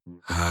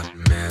Hot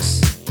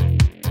mess.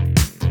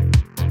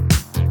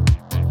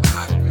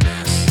 Hot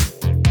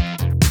mess.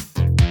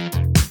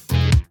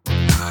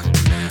 Hot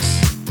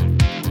mess.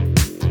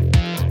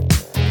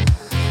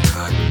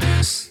 Hot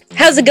mess.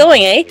 How's it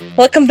going, eh?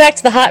 Welcome back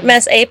to the Hot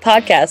Mess A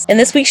podcast. In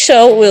this week's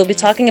show, we'll be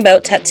talking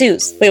about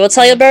tattoos. We will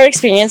tell you about our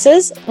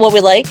experiences, what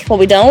we like, what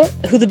we don't,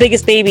 who the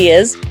biggest baby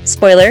is.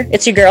 Spoiler,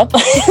 it's your girl.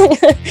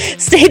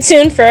 Stay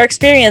tuned for our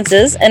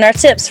experiences and our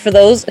tips for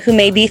those who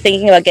may be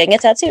thinking about getting a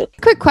tattoo.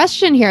 Quick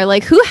question here.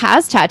 Like, who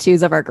has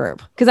tattoos of our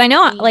group? Because I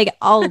know, I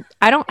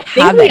don't I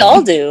think have we any.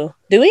 all do.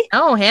 Do we?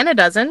 Oh, Hannah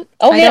doesn't.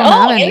 Oh, I yeah. don't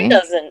have Oh, any. Anne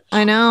doesn't.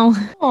 I know.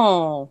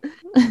 Oh.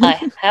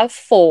 I have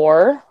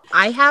 4.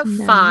 I have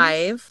Nice.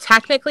 5,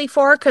 technically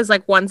 4, because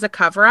like one's a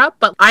cover up,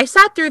 but I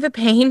sat through the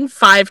pain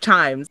 5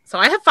 times. So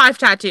I have 5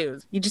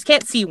 tattoos. You just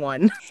can't see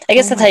one. I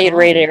guess Oh that's my how you'd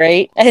rate it,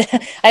 right?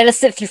 I had to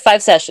sit through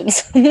 5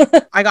 sessions.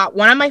 I got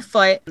one on my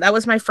foot. That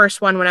was my first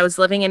one when I was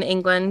living in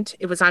England.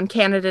 It was on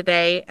Canada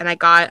Day, and I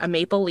got a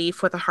maple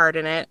leaf with a heart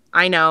in it.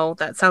 I know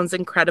that sounds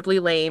incredibly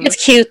lame.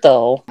 It's cute,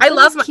 though. I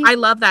love That's cute. I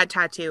love that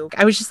tattoo.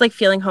 I was just like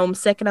feeling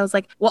homesick and I was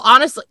like, well,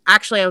 honestly,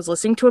 actually I was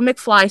listening to a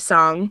McFly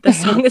song. The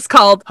song is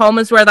called Home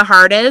is Where the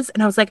Heart Is.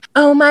 And I was like,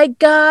 oh my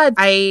God.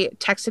 I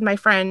texted my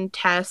friend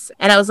Tess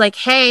and I was like,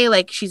 hey,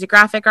 like she's a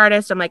graphic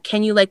artist. I'm like,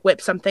 can you like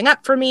whip something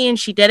up for me? And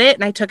she did it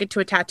and I took it to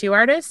a tattoo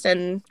artist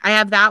and I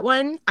have that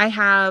one. I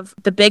have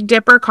the Big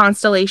Dipper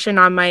constellation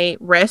on my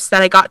wrist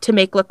that I got to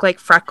make look like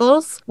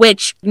freckles,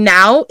 which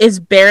now is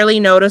barely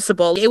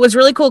noticeable. It was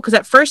really cool because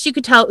at first you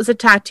could tell it was a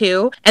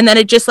tattoo and then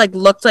it just like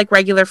looked like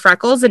regular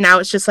freckles and now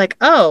it's just like,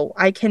 oh,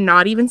 I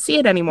cannot even see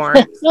it anymore.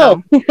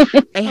 Oh.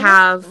 I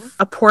have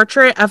a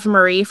portrait of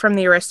Marie from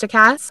the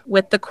Aristocats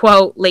with the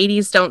quote,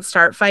 ladies don't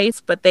start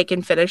fights, but they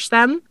can finish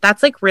them.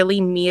 That's like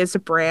really me as a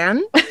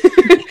brand.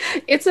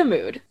 It's a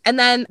mood. And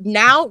then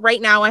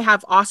right now, I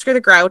have Oscar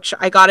the Grouch.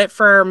 I got it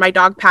for my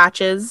dog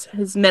Patches.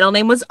 His middle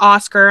name was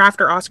Oscar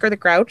after Oscar the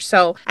Grouch.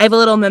 So I have a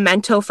little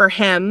memento for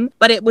him,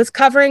 but it was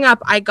covering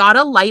up. I got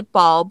a light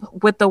bulb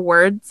with the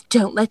words,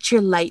 don't let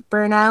your light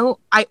burn out.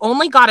 I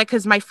only got it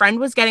because my friend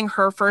was getting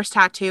her first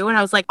tattoo and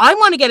I was like, I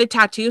want to get a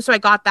tattoo. So I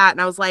got that and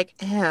I was like,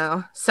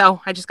 ew.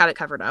 So I just got it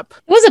covered up.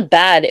 It wasn't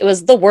bad. It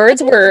was the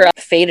words were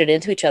faded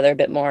into each other a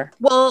bit more.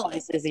 Well,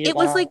 This is your it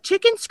was mom. like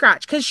chicken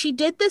scratch because she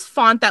did this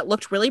font that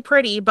looked really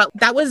pretty, but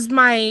that was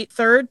my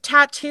 3rd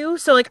tattoo.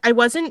 So like I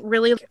wasn't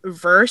really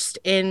versed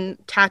in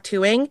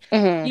tattooing.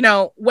 Mhm. You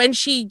know, when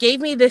she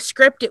gave me this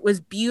script, it was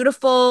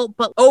beautiful,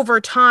 but over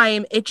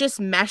time it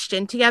just meshed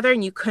in together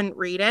and you couldn't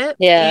read it.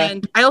 Yeah.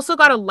 And I also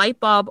got a light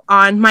bulb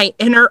on my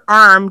inner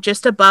arm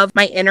just above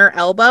my inner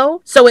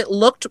elbow. So it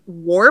looked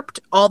warped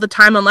all the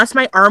time unless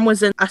my arm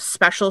was in a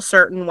special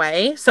certain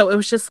way. So it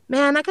was just,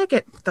 man, I gotta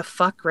get the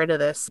fuck rid of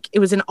this. It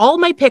was in all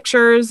my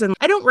pictures and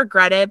I don't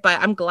regret it, but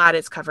I'm glad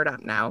it's covered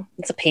up now.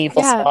 It's a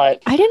painful Yeah. spot.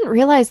 I didn't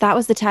realize that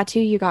was the tattoo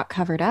you got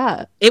covered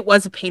up. It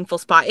was a painful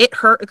spot. It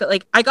hurt.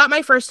 Like I got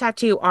my first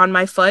tattoo on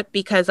my foot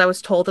because I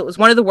was told it was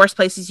one of the worst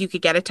places you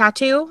could get a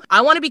tattoo.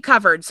 I want to be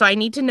covered, so I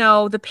need to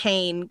know the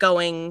pain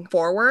going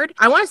forward.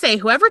 I want to say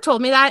whoever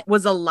told me that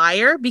was a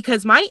liar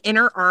because my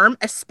inner arm,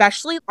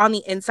 especially on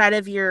the inside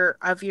of your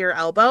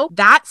elbow,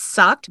 that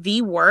sucked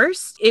the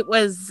worst.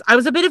 I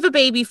was a bit of a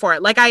baby for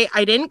it. Like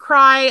I didn't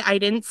cry, I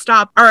didn't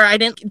stop, or I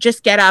didn't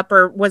just get up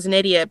or was an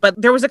idiot, but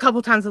there was a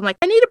couple times I'm like,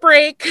 I need a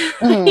break.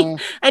 Mhm.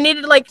 I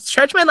needed to like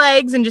stretch my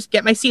legs and just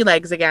get my sea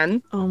legs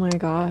again. Oh my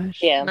gosh.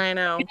 Yeah. I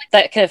know.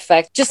 That can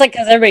affect, just like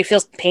because everybody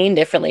feels pain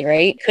differently,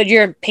 right? Could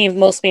your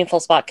most painful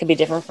spot could be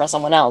different for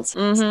someone else.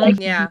 It's Mhm, like,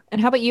 yeah.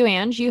 And how about you,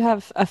 Ange? You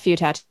have a few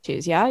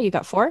tattoos, yeah? You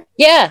got 4?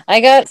 yeah, I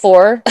got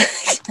 4.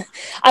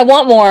 I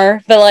want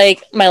more, but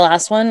like my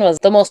last one was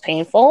the most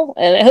painful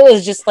and it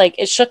was just like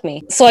it shook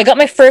me. So I got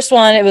my first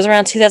one, it was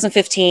around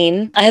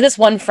 2015. I had this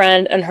one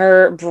friend and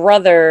her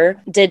brother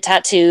did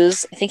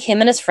tattoos. I think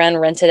him and his friend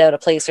rented out a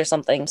place or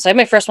something. So I had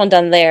my first one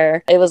done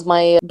there. It was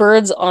my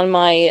birds on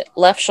my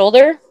left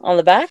shoulder on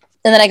the back.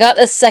 And then I got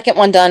the second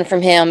one done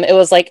from him. It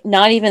was like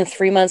not even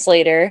 3 months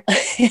later.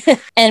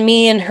 And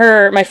me and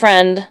her, my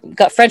friend,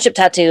 got friendship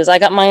tattoos. I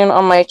got mine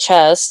on my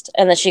chest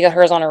and then she got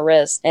hers on her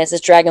wrist. And it's this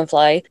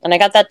dragonfly. And I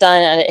got that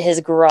done at his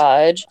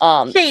garage.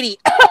 Shady.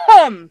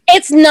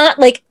 It's not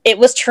like it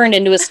was turned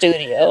into a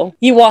studio.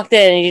 You walked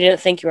in and you didn't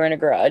think you were in a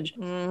garage.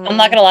 I'm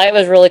not gonna lie, it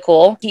was really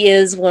cool. He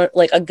is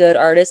like a good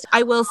artist.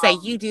 I will say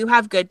you do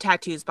have good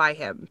tattoos by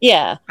him.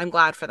 Yeah. I'm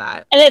glad for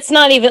that. And it's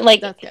not even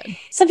like That's good.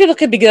 some people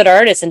could be good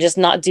artists and just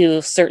not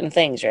do certain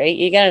things, right?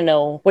 You gotta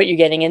know what you're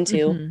getting into.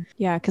 Mhm.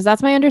 Yeah, because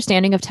that's my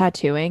understanding of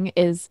tattooing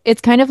is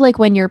it's kind of like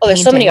when you're Oh, there's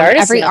painting, so many like,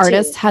 artists every in that too.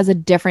 artist has a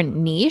different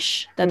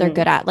niche that they're Mhm.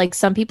 good at. Like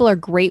some people are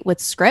great with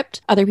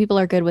script, other people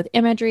are good with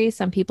imagery,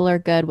 some people are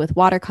good with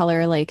watercolor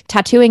watercolor, like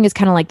tattooing is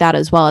kind of like that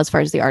as well as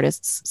far as the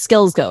artist's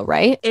skills go,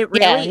 right? It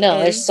Yeah, really no,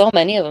 is. there's so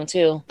many of them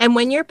too. And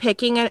when you're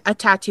picking a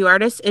tattoo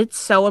artist, it's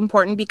so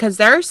important because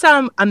there are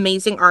some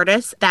amazing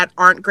artists that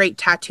aren't great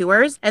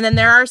tattooers. And then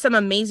there are some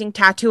amazing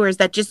tattooers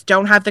that just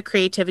don't have the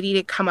creativity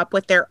to come up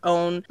with their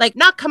own, like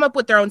not come up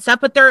with their own stuff,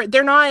 but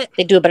they're not,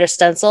 They do a better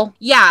stencil.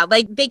 yeah,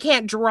 like they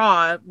can't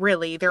draw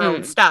really their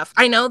own stuff.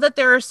 I know that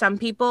there are some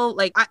people,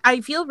 like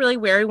I feel really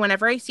wary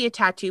whenever I see a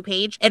tattoo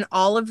page and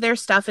all of their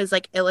stuff is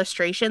like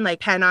illustration, like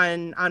pen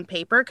on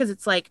paper, because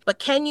it's like, but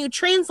can you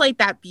translate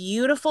that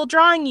beautiful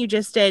drawing you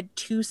just did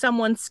to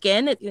someone's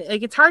skin?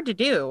 Like it's hard to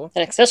do.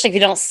 And especially if you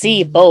don't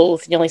see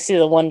both, you only see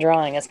the one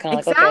drawing. It's kind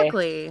of like, okay.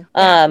 Exactly.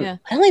 Yeah.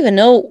 I don't even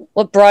know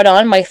what brought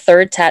on my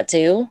third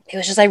tattoo. It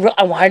was just I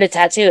wanted a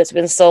tattoo. It's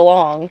been so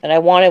long and I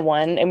wanted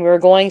one, and we were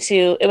going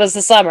to. It was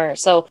the summer,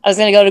 so I was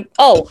gonna go to.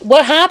 Oh,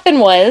 what happened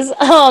was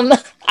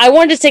I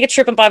wanted to take a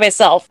trip by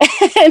myself,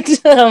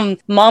 and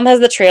Mom has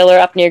the trailer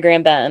up near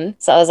Grand Bend,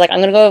 so I was like, I'm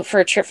gonna go for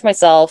a trip for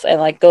myself and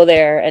like go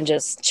there and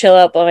just chill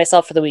out by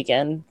myself for the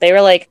weekend. They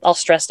were like all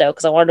stressed out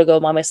because I wanted to go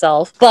by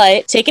myself,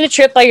 but taking a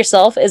trip by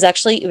yourself is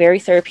actually very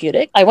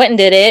therapeutic. I went and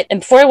did it, and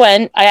before I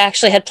went, I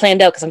actually had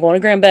planned out because I'm going to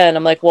Grand Bend.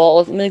 I'm like, well,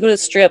 I'm gonna go to the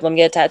strip. Let me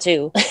get a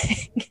tattoo.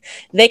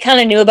 They kind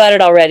of knew about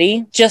it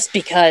already, just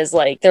because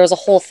like there was a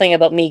whole thing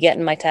about me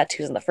getting my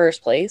tattoos in the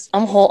first place.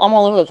 I'm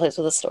all over the place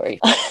with this story.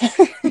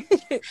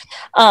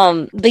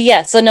 But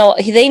yeah, so no,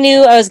 they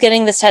knew I was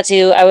getting this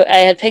tattoo. I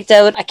had picked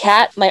out a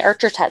cat, my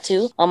Archer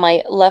tattoo on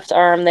my left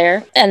arm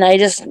there, and I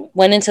just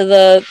went into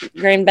the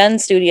Grand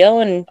Bend studio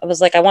and I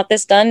was like, I want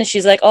this done. And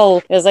she's like,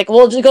 oh, I was like,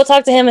 well, just go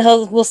talk to him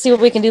and we'll see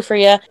what we can do for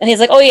you. And he's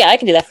like, oh yeah, I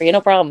can do that for you,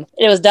 no problem.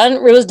 It was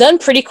done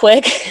pretty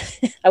quick.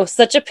 I was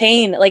such a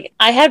pain. Like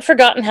I had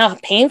forgotten how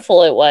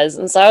painful it was,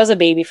 and so I was a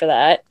baby for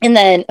that. And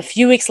then a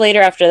few weeks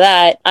later after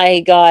that,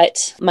 I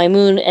got my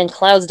moon and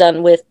clouds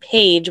done with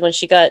Paige when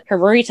she got her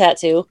Marie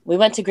tattoo. We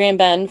went to Grand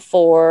Bend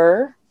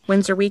for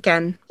Windsor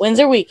Weekend.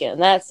 Windsor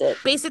Weekend, that's it.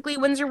 Basically,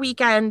 Windsor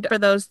Weekend, for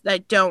those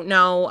that don't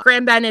know,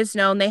 Grand Bend is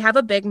known. They have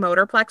a big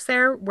motorplex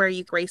there where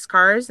you race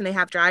cars and they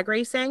have drag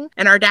racing.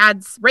 And our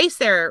dads race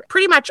there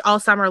pretty much all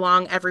summer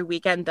long. Every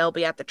weekend, they'll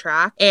be at the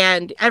track.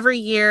 And every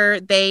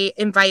year, they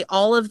invite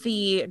all of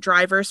the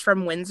drivers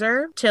from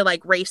Windsor to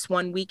like race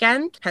one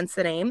weekend, hence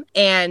the name.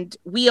 And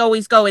we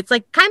always go. It's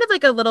like kind of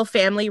like a little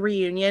family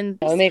reunion.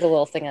 We make a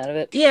little thing out of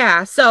it.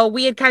 Yeah. So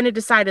we had kind of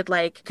decided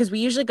like, because we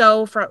usually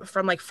go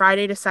from like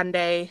Friday to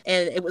Sunday.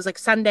 And it was like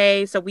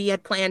Sunday, so we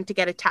had planned to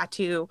get a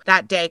tattoo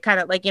that day, kind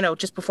of like, you know,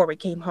 just before we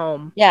came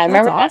home. Yeah, I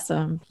remember. That's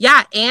awesome.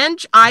 Yeah,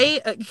 and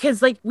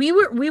because like we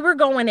were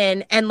going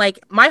in, and like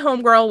my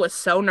homegirl was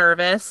so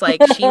nervous, like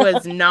she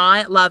was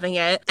not loving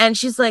it, and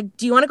she's like,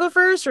 "Do you want to go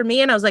first or me?"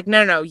 And I was like,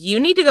 "No, you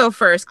need to go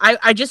first."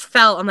 I just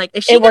felt, I'm like,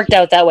 It worked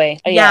out that way.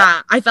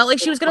 Yeah, I felt like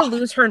she was gonna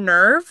lose her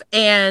nerve,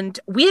 and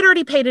we had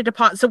already paid a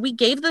deposit, so we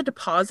gave the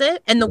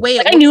deposit, and the way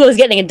I knew I was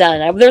getting it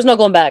done. There's no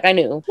going back. I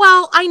knew.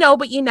 Well, I know,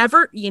 but you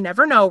never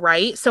know,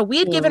 right? So we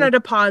had given a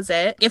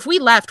deposit. If we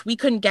left, we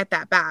couldn't get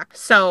that back.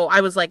 So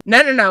I was like,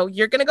 no,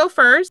 you're gonna go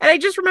first. And I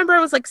just remember I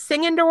was like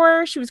singing to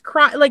her. She was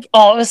crying. Like,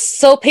 oh, it was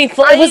so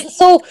painful. It was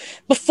so,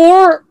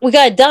 before we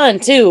got it done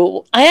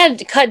too, I had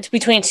to cut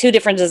between two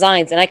different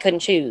designs and I couldn't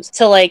choose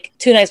till like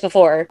 2 nights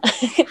before.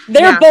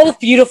 They're both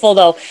beautiful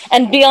though.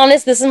 And be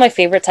honest, this is my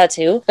favorite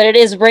tattoo, but it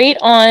is right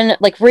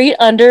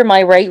under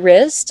my right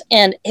wrist,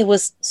 and it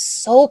was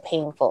so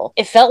painful.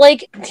 It felt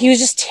like he was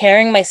just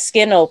tearing my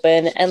skin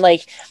open, and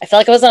like I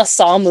felt like I was in a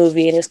Saw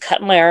movie and he was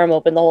cutting my arm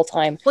open the whole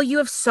time. Well, you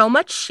have so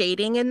much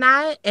shading in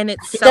that, and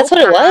it's so That's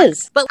what it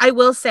was. But I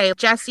will say,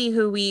 Jesse,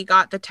 who we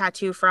got the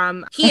tattoo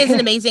from, he is an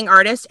amazing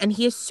artist, and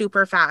he is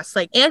super fast.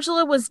 Like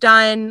Angela was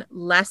done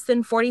less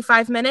than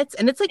 45 minutes,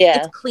 and it's like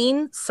it's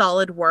clean,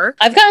 solid work.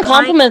 I've gotten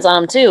compliments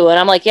on them too, and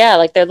I'm like, yeah,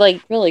 like they're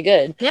like really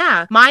good.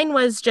 Yeah, mine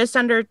was just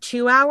under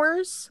 2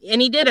 hours,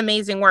 and he did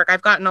amazing work.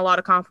 I've gotten a lot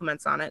of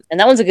compliments on it, and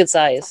that one's a good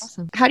size.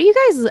 Awesome. How do you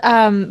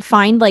guys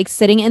find like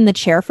sitting in the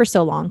chair for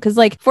so long? Because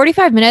like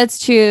 45 minutes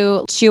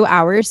to 2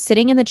 hours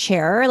sitting in the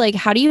chair, like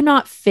how do you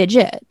not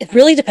fidget? It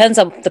really depends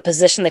on the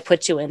position they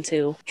put you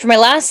into. For my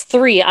last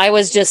 3, I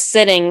was just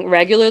sitting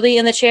regularly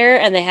in the chair,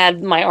 and they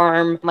had my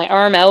arm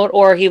out,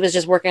 or he was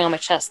just working on my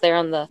chest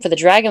there for the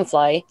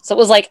dragonfly. So it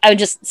was like I was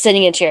just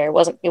sitting in a chair.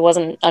 It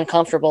wasn't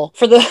uncomfortable.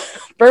 For the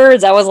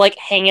birds, I was like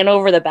hanging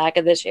over the back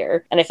of the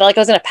chair, and I felt like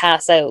I was gonna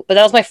pass out. But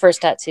that was my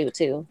first tattoo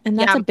too. And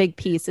that's a big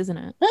piece, isn't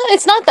it?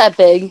 It's not that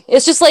big.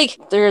 It's just like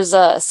there's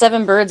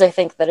 7 birds, I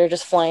think, that are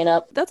just flying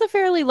up. That's a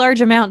fairly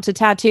large amount to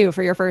tattoo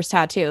for your first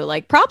tattoo.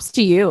 Like props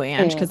to you,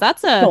 Ange, because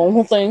that's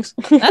thanks.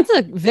 That's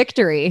a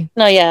victory.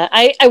 No, yeah,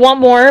 I want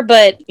more,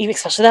 but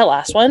especially that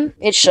last one,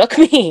 it shook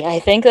me. I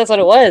think that's what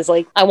it was.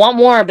 Like I want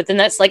more, but then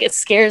that's like it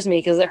scares me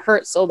because it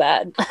hurts so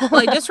bad.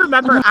 Well, I just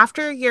remember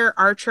after your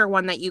Archer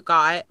one that you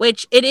got,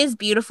 which it is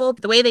beautiful,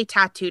 the way they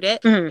tattooed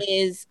it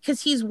is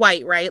because he's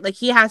white, right? Like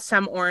he has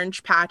some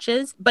orange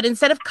patches, but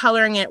instead of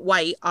coloring it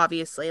white,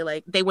 obviously,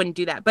 like they wouldn't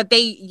do that. But they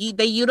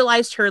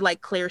utilized her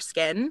like clear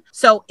skin.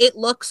 So so it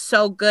looks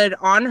so good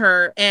on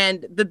her.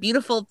 And the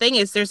beautiful thing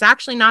is there's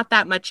actually not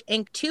that much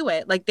ink to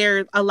it. Like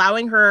they're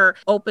allowing her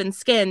open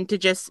skin to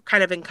just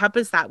kind of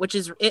encompass that, which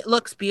is, it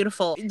looks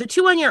beautiful. The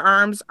two on your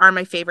arms are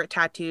my favorite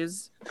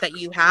tattoos that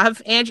you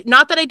have, and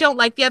not that I don't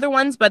like the other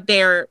ones, but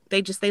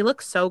they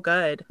look so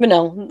good. But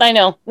no, I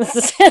know. This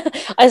is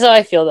that's how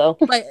I feel though.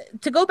 But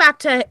to go back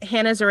to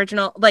Hannah's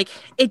original, like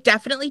it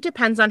definitely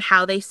depends on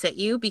how they sit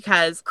you,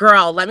 because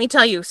girl, let me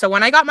tell you, so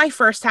when I got my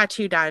first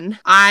tattoo done,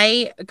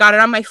 I got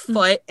it on my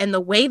foot, and the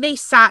way they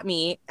sat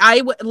me,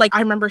 I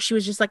remember she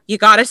was just like, you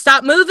gotta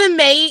stop moving,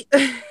 mate.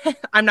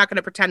 I'm not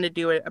gonna pretend to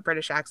do a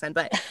British accent,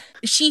 but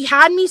she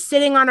had me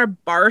sitting on a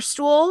bar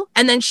stool,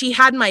 and then she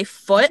had my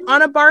foot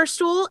on a bar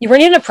stool. You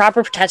weren't in a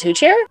proper tattoo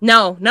chair?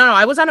 No.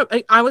 I was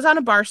on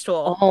a bar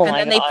stool. Oh, and my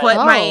then they God. put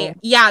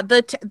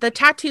Oh. the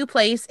tattoo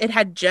place, it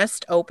had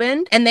just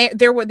opened, and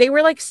they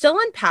were like still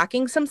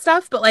unpacking some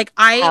stuff, but like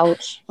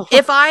Ouch.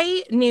 if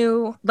I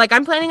knew, like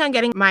I'm planning on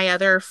getting my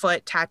other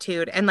foot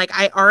tattooed, and like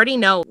I already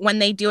know when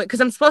they do it, because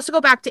I'm supposed to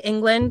go back to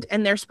England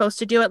and they're supposed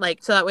to do it like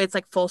so that way it's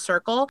like full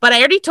circle. But I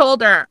already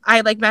told her,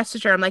 I like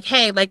messaged her, I'm like,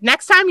 hey, like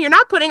next time you're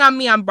not putting on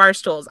me on bar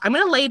stools. I'm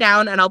gonna lay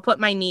down and I'll put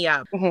my knee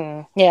up.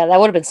 Mhm. Yeah, that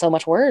would have been so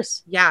much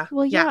worse. Yeah.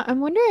 Well, yeah, I'm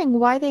wondering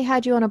why they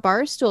had you on a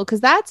bar stool, because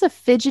that's a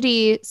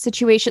fidgety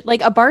situation.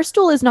 Like a bar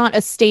stool is not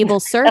a stable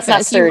surface.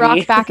 You sturdy.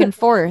 rock back and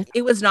forth.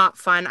 It was not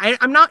fun.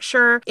 I'm not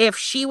sure if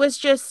she was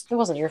just It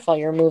wasn't your fault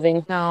you were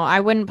moving. No, I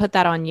wouldn't put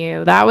that on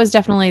you. That was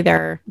definitely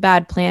their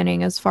bad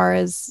planning as far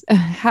as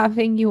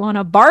having you on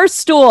a bar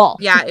stool.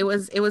 yeah, it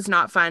was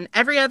not fun.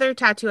 Every other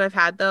tattoo I've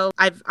had though,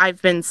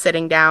 I've been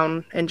sitting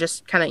down and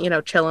just kind of,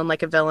 chilling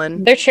like a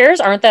villain. Their chairs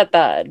aren't that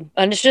bad.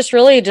 And it's just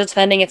really just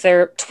depending if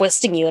they're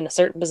twisting you in a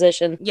certain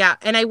position. Yeah,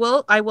 and I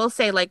will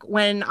say, like,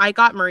 when I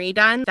got Marie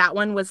done, that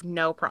one was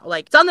no problem.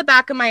 Like, it's on the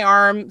back of my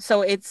arm,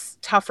 so it's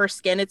tougher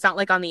skin. It's not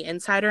like on the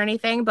inside or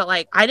anything, but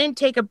like I didn't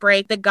take a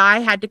break. The guy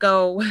had to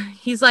go,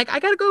 he's like, I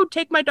gotta go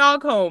take my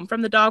dog home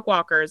from the dog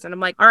walkers. And I'm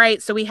like, all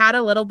right, so we had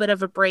a little bit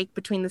of a break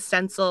between the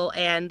stencil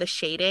and the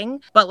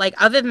shading, but like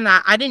other than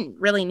that, I didn't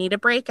really need a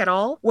break at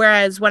all.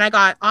 Whereas when I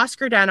got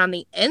Oscar done on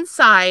the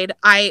inside,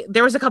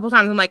 there was a couple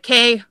times I'm like,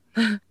 hey,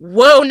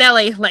 whoa,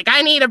 Nelly, like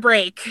I need a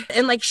break.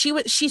 And like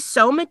she's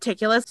so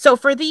meticulous. So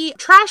for the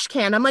trash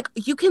can, I'm like,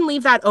 you can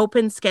leave that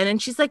open skin,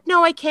 and she's like,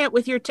 no, I can't.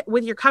 With your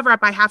cover up,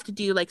 I have to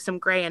do like some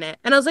gray in it.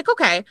 And I was like,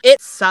 okay. It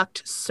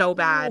sucked so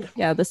bad.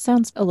 Yeah, this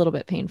sounds a little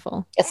bit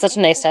painful. It's such a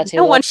nice tattoo.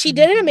 No one, she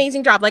did an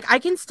amazing job. Like I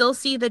can still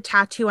see the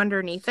tattoo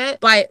underneath it,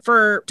 but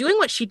for doing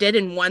what she did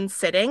in one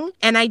sitting,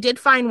 and I did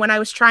find when I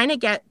was trying to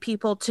get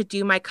people to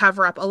do my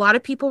cover up, a lot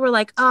of people were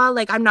like, oh,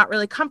 like I'm not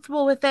really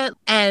comfortable with it.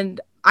 And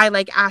I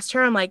like asked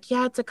her, I'm like,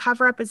 yeah, it's a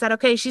cover up. Is that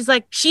okay? She's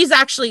like, she's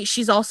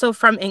also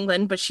from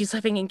England, but she's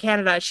living in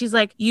Canada. She's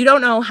like, you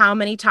don't know how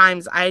many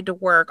times I had to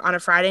work on a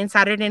Friday and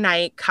Saturday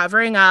night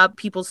covering up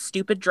people's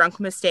stupid drunk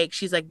mistakes.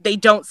 She's like, they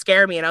don't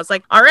scare me. And I was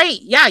like, all right,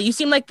 yeah, you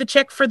seem like the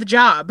chick for the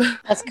job.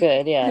 That's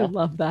good, I yeah.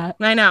 love that.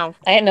 I know.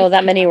 I didn't know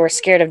that many were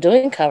scared of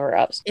doing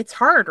cover-ups. It's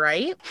hard,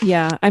 right?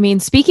 Yeah. I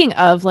mean, speaking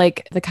of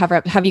like the cover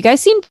up, have you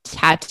guys seen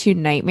Tattoo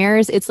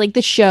Nightmares? It's like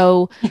the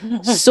show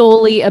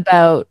solely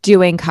about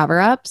doing cover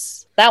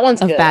ups. That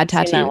one's Of good. bad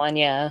I've seen tattoo. That one,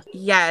 yeah.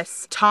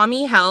 Yes.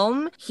 Tommy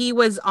Helm, he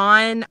was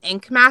on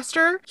Ink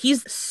Master.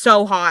 He's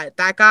so hot.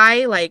 That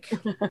guy, like,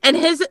 and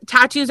his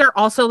tattoos are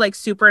also like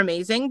super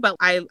amazing, but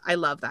I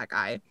love that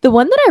guy. The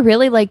one that I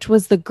really liked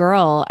was the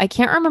girl. I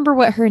can't remember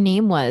what her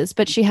name was,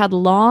 but she had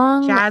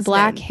long Jasmine.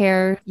 black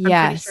hair. I'm pretty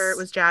Yes. sure it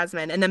was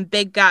Jasmine. And then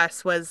Big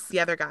Gus was the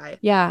other guy.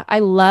 Yeah, I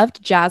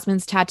loved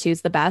Jasmine's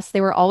tattoos the best.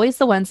 They were always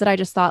the ones that I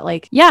just thought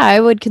like, yeah, I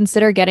would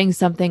consider getting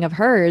something of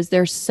hers.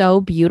 They're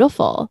so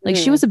beautiful. Like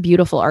she was a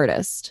beautiful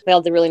artist. They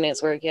all did really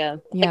nice work, yeah.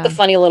 Yeah. Like the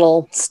funny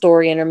little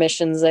story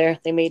intermissions there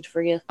they made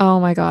for you. Oh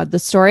my God. The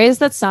stories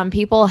that some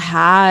people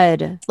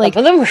had. Like Some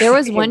of them were there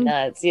was freaking one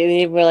nuts.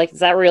 You were like, is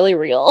that really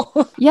real?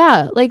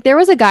 Yeah, like there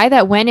was a guy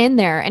that went in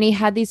there and he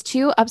had these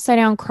two upside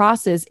down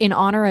crosses in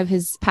honor of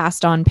his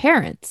passed on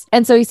parents.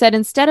 And so he said,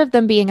 instead of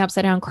them being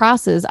upside down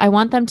crosses, I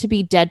want them to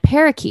be dead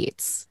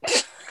parakeets.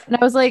 And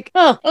I was like,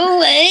 Oh,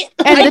 wait.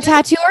 and the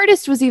tattoo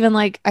artist was even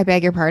like, I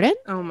beg your pardon?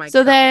 Oh my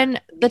So God. then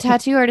the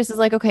tattoo artist is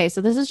like, okay, so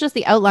this is just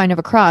the outline of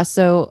a cross.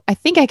 So I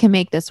think I can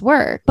make this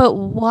work. But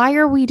why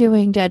are we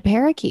doing dead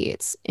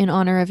parakeets in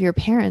honor of your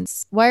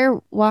parents?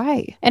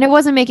 Why? And it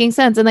wasn't making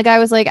sense. And the guy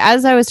was like,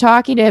 as I was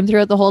talking to him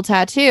throughout the whole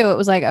tattoo, it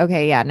was like,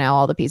 okay, yeah, now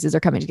all the pieces are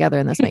coming together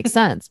and this makes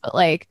sense. But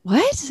like,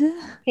 what?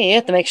 Yeah, you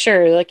have to make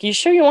sure. Like, you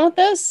sure you want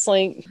this?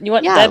 Like, you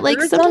want Yeah, dead like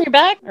birds some- on your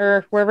back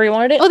or wherever you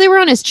wanted it? Oh, they were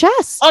on his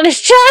chest. On his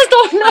chest?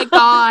 Oh, Oh no. my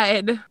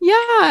God.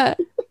 Yeah.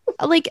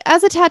 Like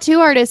as a tattoo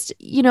artist,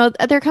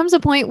 there comes a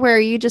point where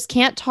you just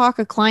can't talk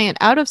a client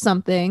out of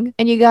something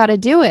and you got to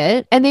do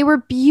it. And they were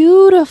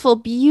beautiful,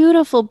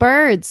 beautiful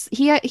birds.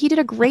 He did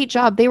a great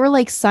job. They were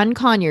like sun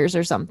conures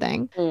or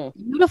something.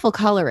 Beautiful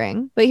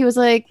coloring. But he was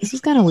like, this is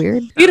kind of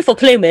weird. Beautiful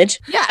plumage.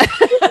 Yeah.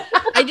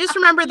 just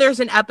remember there's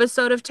an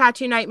episode of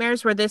Tattoo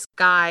Nightmares where this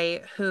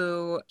guy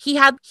he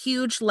had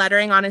huge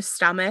lettering on his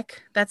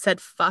stomach that said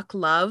 "fuck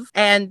love,"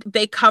 and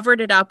they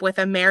covered it up with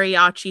a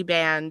mariachi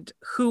band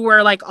who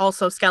were like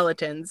also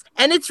skeletons,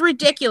 and it's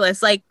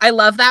ridiculous. Like, I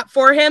love that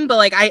for him, but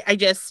like I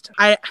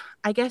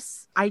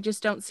guess I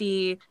just don't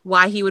see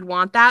why he would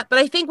want that. But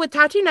I think with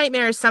Tattoo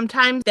Nightmares,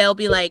 sometimes they'll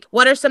be like,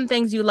 what are some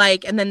things you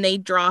like? And then they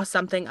draw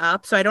something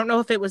up. So I don't know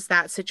if it was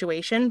that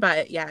situation,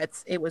 but yeah,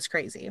 it was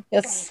crazy.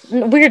 It's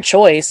a weird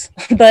choice,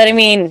 but I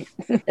mean,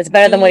 it's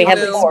better than what he had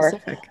before.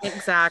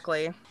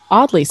 Exactly.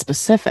 Oddly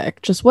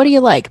specific. Just what do you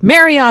like?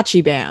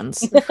 Mariachi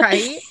bands.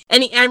 Right?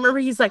 And I remember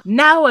he's like,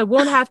 now I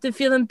won't have to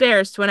feel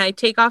embarrassed when I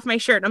take off my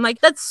shirt. I'm like,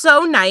 that's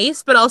so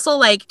nice, but also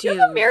like, dude. You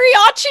have a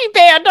mariachi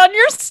band on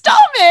your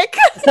stomach.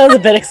 Sounds a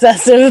bit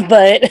excessive,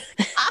 but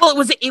Well,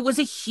 it was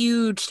a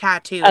huge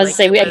tattoo. I was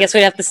say I guess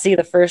we'd have to see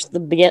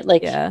the begin.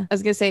 Like, Yeah. I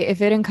was going to say, if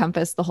it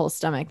encompassed the whole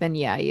stomach, then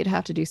yeah, you'd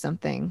have to do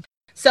something.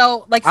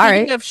 So, like, All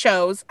speaking right. of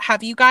shows,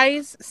 have you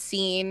guys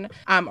seen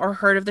or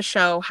heard of the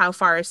show How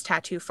Far Is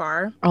Tattoo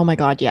Far? Oh my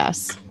God,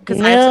 yes. Because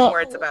I have No. some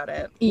words about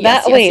it.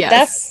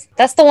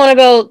 That's the one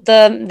about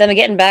them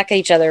getting back at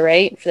each other,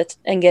 right?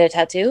 And get a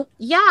tattoo.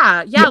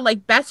 Yeah,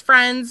 like best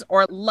friends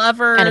or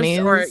lovers, Enemies.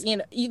 or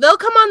they'll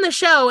come on the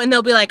show and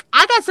they'll be like,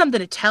 "I got something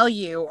to tell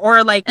you,"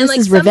 or like, and This like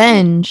is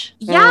revenge.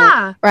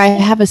 Yeah, Or I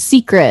have a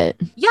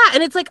secret. yeah,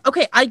 and it's like,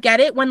 okay, I get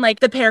it when like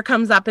the pair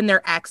comes up and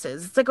they're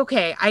exes. It's like,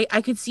 okay,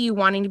 I could see you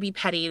wanting to be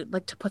petty,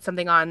 like to put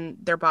something on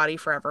their body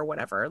forever,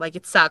 whatever. Like,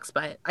 it sucks,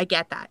 but I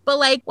get that. But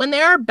like when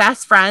they're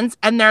best friends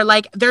and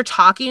they're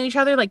talking to each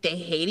other like they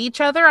hate each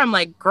other, I'm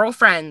like,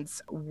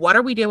 girlfriends, what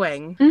are we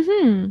doing?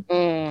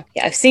 Mm-hmm.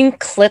 Yeah, I've seen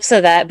clips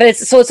of that, but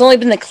it's only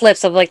been the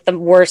clips of like the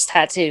worst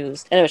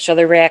tattoos, and it would show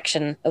the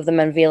reaction of them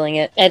unveiling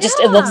it. And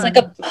it looks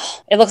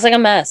like a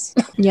mess.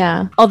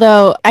 Yeah.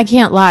 Although I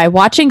can't lie,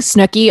 watching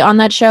Snooki on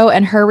that show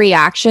and her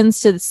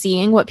reactions to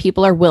seeing what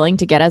people are willing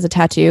to get as a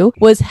tattoo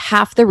was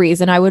half the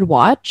reason I would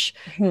watch,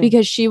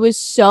 because she was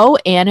so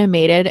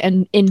animated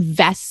and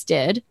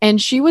invested,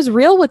 and she was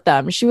real with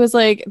them. She was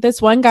like,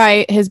 this one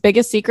guy, his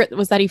biggest secret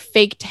was that he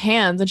faked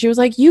hands, and she was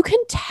like, you can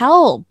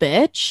tell,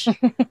 bitch.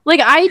 Like,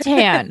 I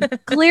tan.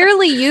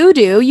 Clearly you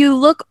do. You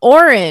look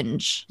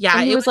orange. Yeah,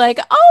 And he it was like,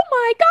 oh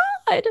my God.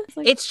 It's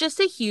like, It's just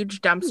a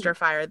huge dumpster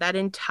fire, that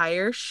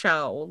entire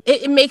show.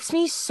 It makes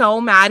me so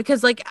mad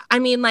because, like, I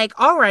mean, like,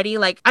 already,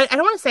 like, I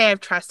don't want to say I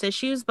have trust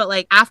issues, but,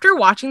 like, after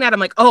watching that,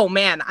 I'm like, oh,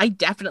 man, I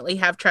definitely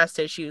have trust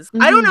issues.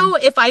 I don't know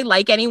if I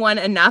like anyone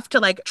enough to,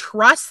 like,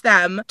 trust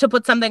them to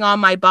put something on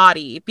my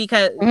body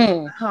because,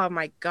 oh,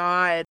 my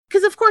God.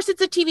 Because, of course,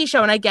 it's a TV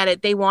show, and I get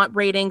it. They want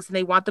ratings, and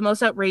they want the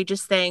most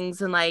outrageous things,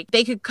 and, like,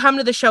 they could come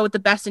to the show with the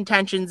best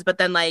intentions, but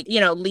then, like,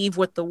 leave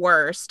with the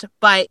worst.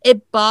 But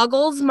it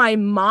boggles my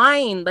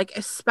mind, like,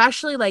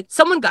 especially, like,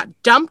 someone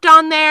got dumped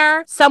on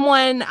there.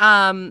 Someone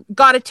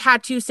got a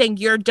tattoo saying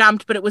you're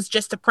dumped, but it was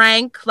just a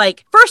prank.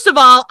 Like, first of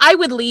all, I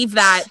would leave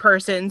that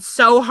person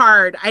so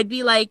hard. I'd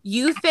be like,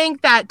 you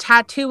think that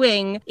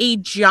tattooing a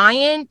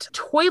giant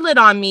toilet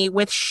on me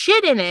with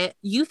shit in it,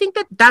 you think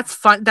that that's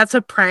fun? That's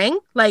a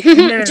prank? Like,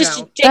 no.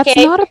 that's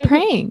not a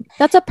prank.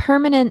 That's a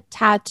permanent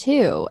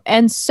tattoo.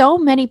 And so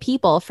many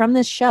people from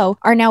this show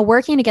are now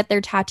working to get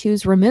their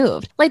tattoos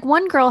removed. Like,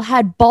 one girl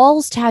had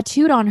balls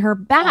tattooed on her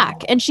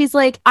back, and she's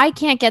like, I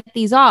can't get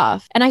these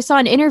off. And I saw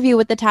an interview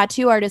with the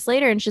tattoo artist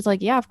later, and she's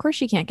like, yeah, of course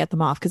she can't get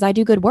them off because I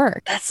do good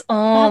work. That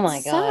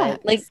God.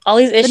 sucks. Like, all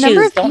these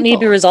number issues of don't need to be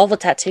people- resolved with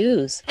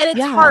tattoos. And it's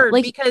Yeah, hard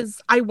like-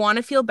 because I want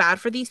to feel bad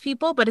for these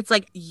people, but it's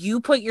like, you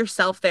put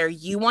yourself there.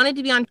 You wanted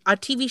to be on a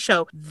TV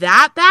show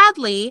that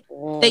badly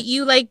that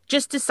you like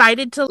just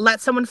decided to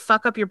let someone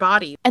fuck up your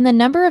body. And the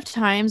number of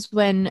times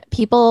when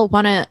people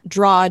want to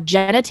draw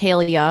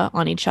genitalia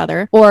on each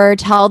other or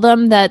tell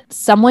them that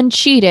someone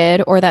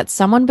cheated or that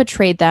someone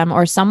betrayed them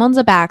or someone's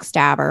a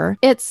backstabber,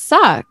 it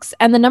sucks.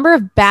 And the number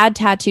of bad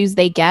tattoos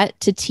they get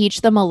to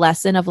teach them a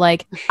lesson of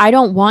like, I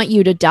don't want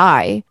you to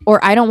die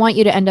or I don't want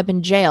you to end up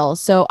in jail.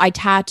 So I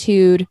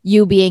tattooed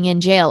you being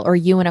in jail or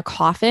you in a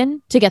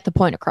coffin to get the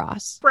point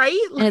across. Right?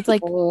 And it's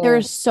like,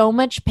 there's so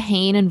much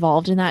pain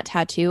involved in that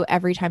tattoo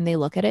every time they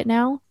look at it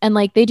now. And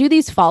like, they do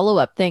these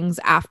follow-up things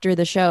after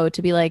the show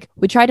to be like,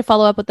 we tried to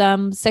follow up with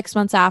them 6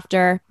 months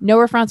after, no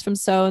response from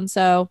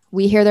so-and-so.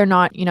 We hear they're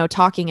not,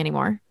 talking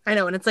anymore. I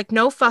know. And it's like,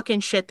 no fucking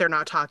shit, they're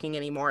not talking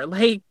anymore.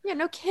 Like, Yeah,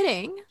 no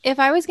kidding. If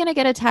I was going to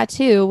get a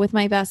tattoo with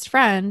my best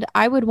friend,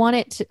 I would want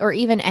it to, or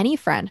even any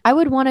friend, I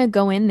would want to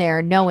go in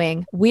there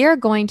knowing we are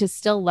going to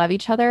still love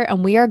each other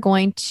and we are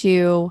going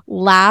to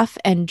laugh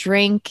and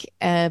drink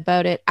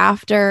about it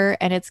after.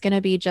 And it's going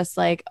to be just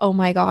like, oh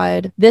my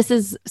God, this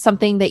is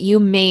something that you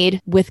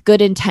made with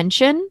good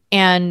intention.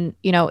 And,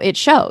 it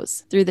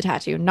shows through the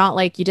tattoo, not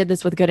like you did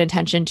this with good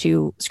intention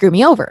to screw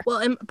me over. well,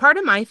 and part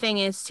of my thing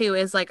is too,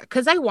 is like,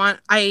 because I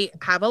I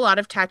have a lot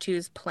of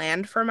tattoos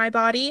planned for my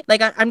body.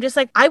 Like I'm just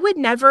like, I would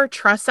never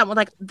trust someone.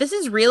 Like, this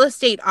is real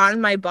estate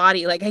on my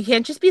body. Like, I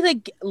can't just be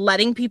like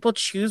letting people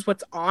choose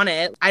what's on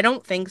it. I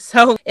don't think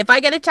so. If I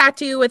get a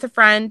tattoo with a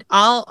friend,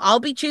 I'll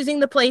be choosing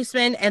the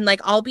placement, and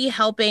like I'll be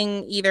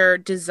helping either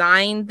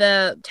design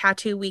the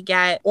tattoo we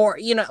get, or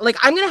like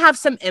I'm gonna have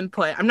some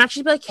input. I'm not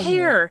just be like,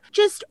 here,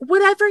 just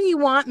whatever you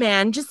want,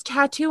 man. Just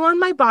tattoo on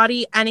my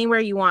body anywhere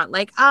you want.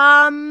 Like,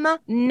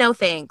 no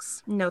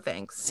thanks. No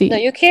thanks. See, No,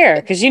 you care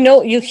because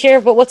you care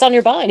about what's on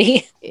your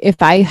body.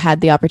 if I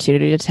had the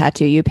opportunity to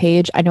tattoo you,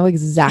 Paige, I know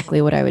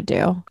exactly what I would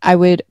do. I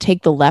would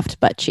take the left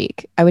butt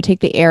cheek. I would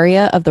take the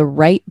area of the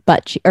right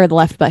butt cheek or the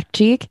left butt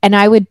cheek, and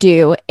I would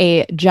do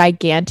a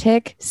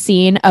gigantic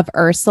scene of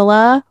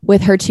Ursula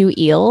with her two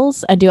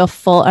eels and do a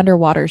full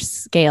underwater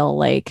scale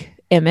like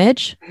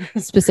image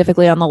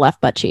specifically on the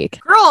left butt cheek.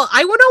 Girl,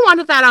 I wouldn't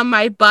want that on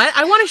my butt.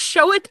 I want to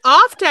show it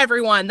off to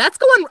everyone. That's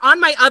going on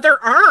my other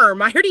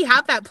arm. I already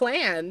have that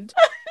planned.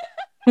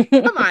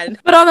 Come on.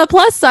 But on the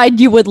plus side,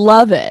 you would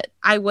love it.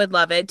 I would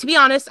love it. To be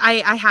honest,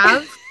 I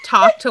have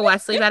talked to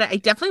Wesley about it. I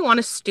definitely want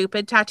a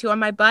stupid tattoo on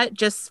my butt,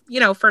 just,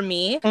 for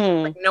me.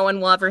 Like, no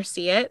one will ever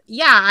see it.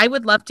 Yeah, I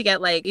would love to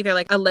get like either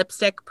like a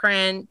lipstick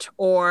print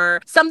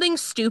or something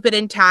stupid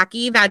and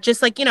tacky that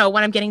just like, when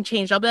I'm getting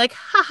changed, I'll be like,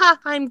 haha,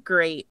 I'm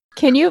great.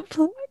 Can you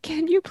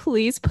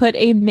please put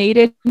a made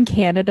in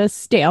Canada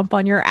stamp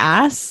on your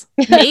ass?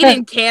 Made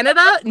in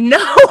Canada? No,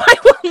 I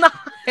will not.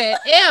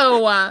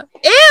 Ew.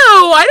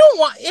 I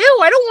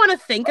don't want to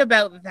think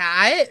about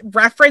that.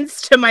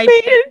 Reference to my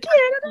Made in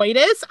Canada.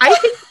 coitus? I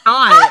think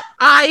not.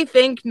 I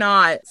think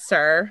not,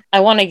 sir. I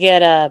want to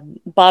get a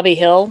Bobby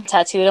Hill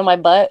tattooed on my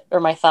butt or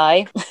my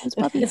thigh.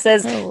 It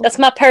says, "That's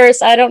my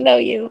purse. I don't know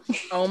you."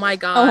 Oh my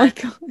god. Oh my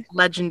god.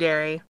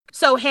 Legendary.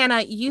 So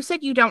Hannah, you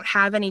said you don't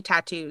have any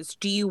tattoos.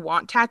 Do you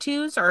want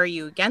tattoos, or are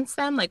you against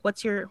them? Like,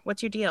 what's your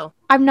deal?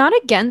 I'm not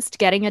against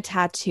getting a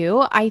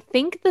tattoo. I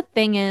think the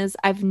thing is,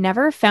 I've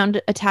never found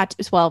a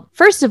tattoo. Well,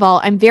 first of all,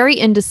 I'm very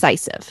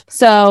indecisive.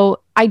 So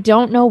I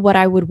don't know what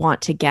I would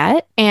want to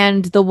get.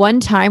 And the one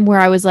time where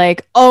I was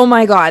like, oh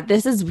my God,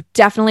 this is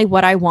definitely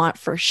what I want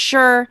for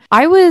sure,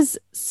 I was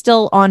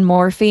still on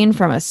morphine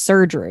from a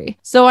surgery.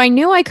 So I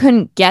knew I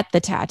couldn't get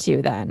the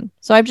tattoo then.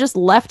 So I've just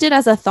left it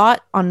as a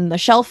thought on the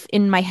shelf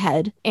in my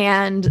head,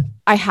 and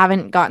I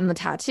haven't gotten the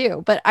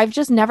tattoo. But I've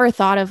just never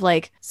thought of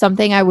like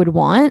something I would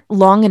want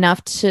long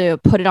enough to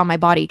put it on my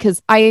body,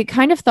 because I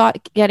kind of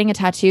thought getting a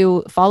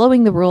tattoo,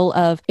 following the rule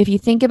of if you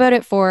think about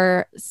it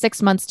for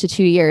 6 months to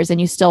 2 years and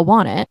you still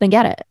want it, then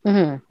get it.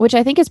 Mm-hmm. Which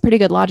I think is pretty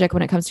good logic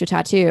when it comes to a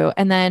tattoo.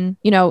 And then,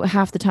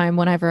 half the time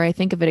whenever I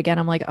think of it again,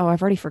 I'm like, oh,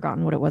 I've already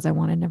forgotten what it was I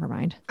wanted. Never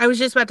mind. I was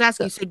just about to ask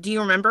you, so do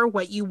you remember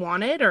what you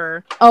wanted,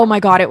 or? Oh my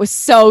God, it was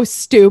so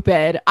stupid.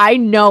 I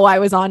know I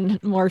was on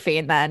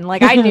morphine then.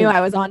 Like, I knew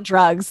I was on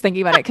drugs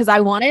thinking about it, because I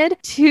wanted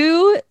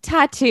 2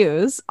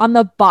 tattoos on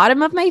the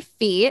bottom of my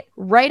feet,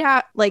 right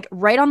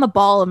on the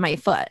ball of my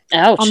foot.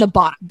 Ouch. On the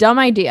bottom. Dumb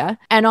idea.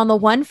 And on the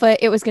one foot,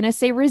 it was going to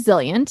say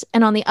resilient.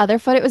 And on the other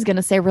foot, it was going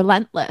to say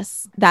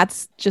relentless.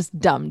 That's just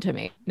dumb to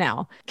me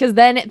now. Because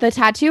then the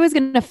tattoo is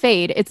going to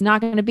fade. It's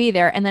not going to be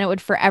there. And then it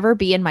would forever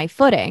be in my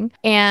footing.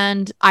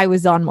 And I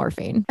was on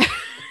morphine.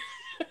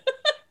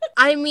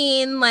 I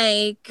mean,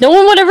 like, No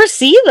one would ever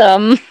see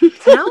them.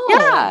 no.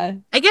 Yeah.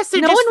 I guess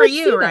they're No just one for would see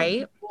you, them.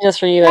 right? Just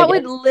for you. That I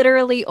would guess.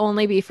 literally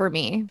only be for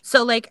me.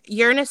 So, like,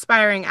 you're an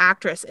aspiring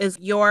actress. Is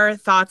your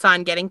thoughts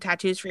on getting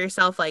tattoos for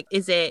yourself, like,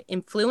 is it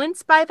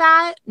influenced by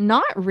that?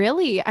 Not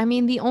really. I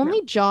mean, the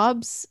only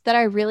jobs that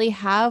I really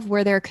have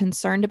where they're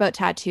concerned about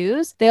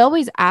tattoos, they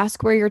always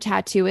ask where your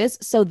tattoo is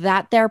so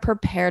that they're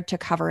prepared to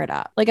cover it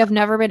up. Like, I've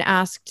never been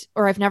asked,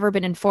 or I've never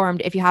been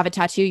informed, if you have a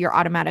tattoo, you're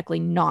automatically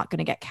not going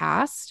to get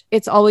cast.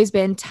 It's always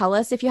been, tell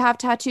us if you have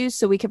tattoos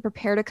so we can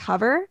prepare to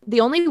cover.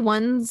 The only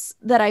ones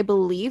that I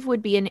believe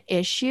would be an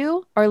issue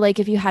are like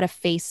if you had a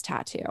face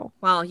tattoo.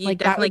 Well, you Like,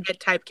 that definitely would- get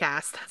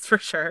typecast, that's for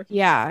sure.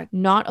 Yeah,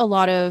 not a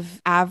lot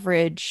of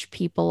average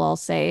people, I'll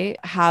say,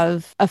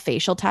 have a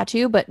facial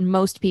tattoo, but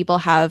most people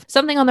have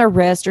something on their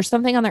wrist or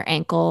something on their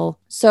ankle.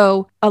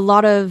 So a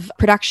lot of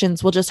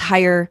productions will just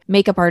hire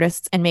makeup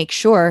artists and make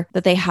sure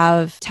that they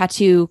have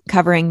tattoo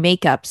covering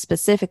makeup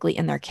specifically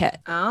in their kit.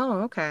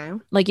 Oh, okay.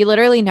 Like, you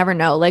literally never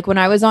know. Like, when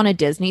I was on a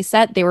Disney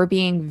set, they were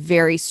being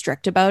very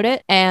strict about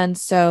it. And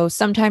so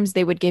sometimes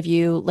they would give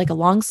you like a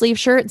long sleeve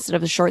shirt instead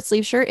of a short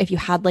sleeve shirt if you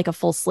had like a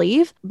full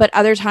sleeve. But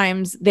other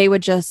times they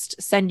would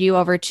just send you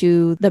over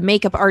to the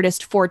makeup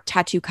artist for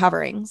tattoo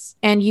coverings.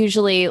 And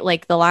usually,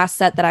 like the last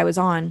set that I was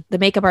on, the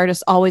makeup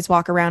artists always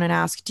walk around and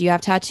ask, do you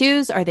have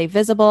tattoos? Are they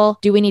visible?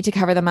 Do we need to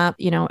cover them up?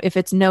 If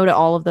it's no to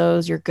all of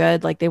those, you're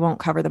good. Like, they won't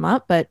cover them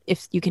up. But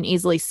if you can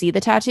easily see the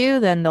tattoo,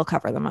 then they'll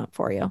cover them up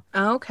for you.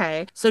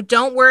 Okay. So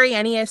don't worry,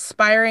 any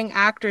aspiring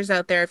actors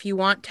out there. If you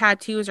want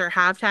tattoos or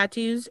have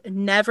tattoos,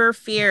 never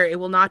fear. It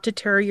will not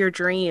deter your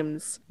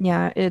dreams.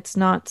 Yeah, it's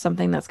not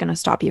something that's going to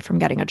stop you from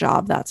getting a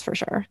job. That's for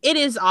sure. It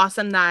is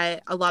awesome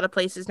that a lot of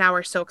places now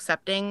are so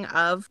accepting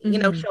of,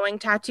 showing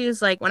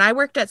tattoos. Like, when I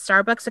worked at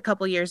Starbucks a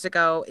couple years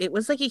ago, it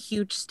was like a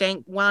huge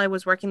stink. While I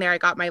was working there, I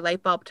got my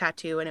light bulb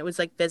tattoo, and it was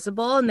like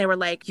visible, and they were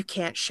like, you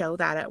can't show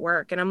that at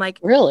work. And I'm like,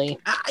 Really?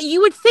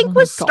 you would think Oh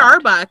my with God.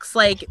 Starbucks,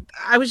 like,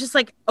 I was just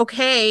like,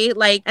 okay,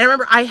 like, and I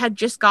remember I had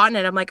just gotten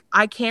it. I'm like,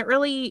 I can't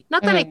really,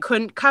 not that I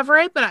couldn't cover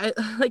it, but I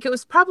like, it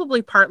was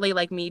probably partly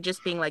like me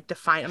just being like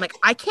defiant. I'm like,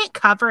 I can't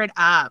cover it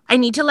up. I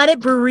need to let it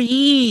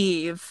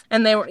breathe.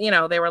 And they were,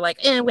 they were like,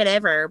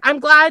 whatever. I'm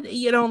glad,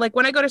 like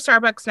when I go to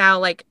Starbucks now,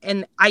 like,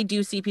 and I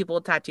do see people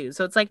with tattoos.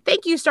 So it's like,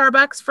 thank you,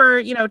 Starbucks,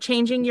 for,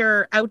 changing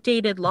your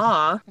outdated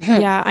law.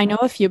 Yeah, I know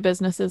a few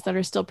businesses that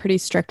are still pretty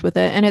strict with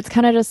it. And it's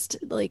kind of just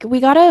like, we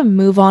got to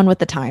move on with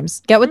the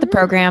times, get with the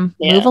program,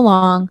 Yeah. move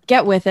along,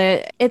 get with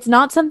it. It's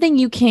not something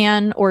you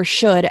can or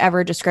should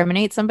ever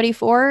discriminate somebody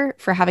for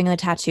having a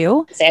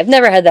tattoo. See, I've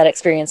never had that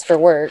experience for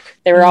work.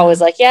 They were always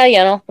like, yeah,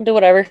 we'll do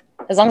whatever.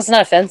 As long as it's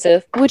not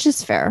offensive. Which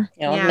is fair.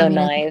 No I mean,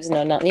 knives,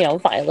 no,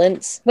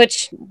 violence.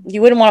 Which you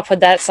wouldn't want to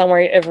put that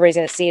somewhere everybody's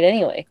going to see it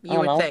anyway. I You don't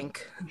would know.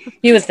 think.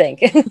 You would think.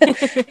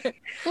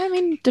 I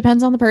mean,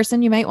 depends on the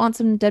person. You might want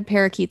some dead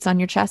parakeets on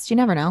your chest. You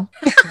never know.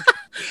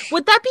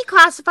 Would that be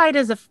classified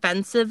as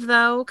offensive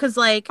though? Because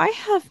like, I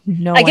have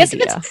no I guess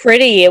idea. if it's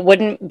pretty, it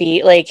wouldn't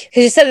be like,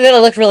 because you said that it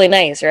looked really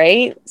nice,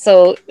 right?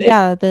 So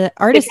Yeah, the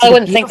artist. I did a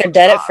wouldn't think they're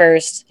beautiful dead at job.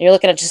 first. You're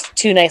looking at just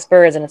two nice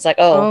birds, and it's like,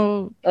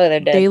 oh,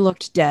 they're dead. They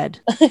looked dead.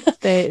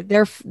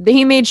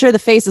 He made sure the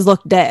faces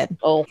looked dead.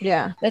 Oh,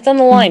 Yeah. it's on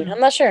the line. I'm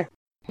not sure.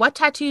 what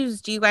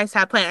tattoos do you guys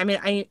have planned? I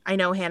mean, I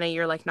know, Hannah,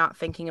 you're like not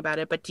thinking about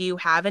it, but do you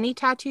have any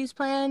tattoos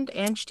planned?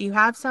 Ange, do you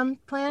have some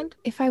planned?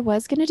 If I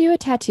was going to do a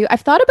tattoo,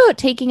 I've thought about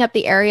taking up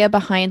the area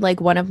behind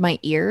like one of my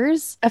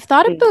ears. I've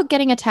thought about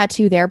getting a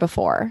tattoo there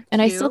before.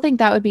 And I still Cute. think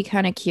that would be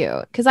kind of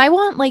cute because I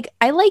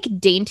like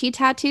dainty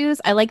tattoos.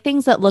 I like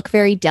things that look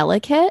very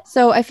delicate.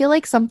 So I feel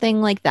like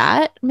something like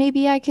that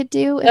maybe I could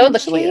do. That would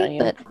look sweet eventually,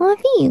 on you. But, well,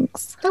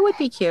 thanks. That would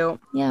be cute.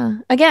 Yeah.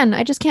 Again,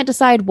 I just can't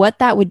decide what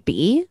that would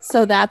be.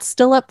 So that's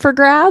still up for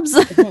grabs.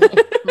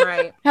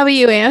 Right. How about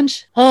you,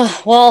 Ange?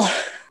 Oh, well,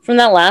 from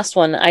that last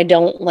one, I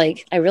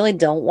really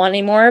don't want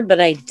any more,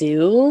 but I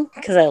do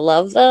because I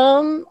love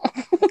them.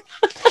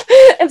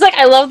 It's like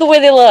I love the way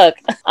they look.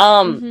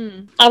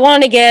 I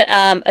wanted to get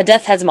a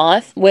Death Head's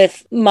Moth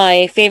with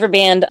my favorite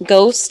band,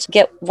 Ghost.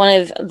 Get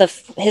one of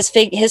his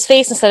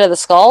face instead of the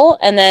skull,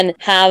 and then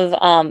have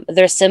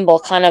their symbol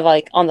kind of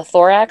like on the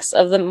thorax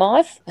of the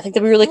moth. I think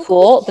that'd be really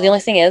cool. But the only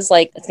thing is,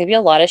 like, it's gonna be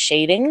a lot of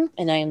shading,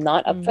 and I am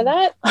not up for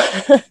that.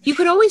 You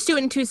could always do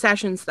it in 2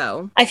 sessions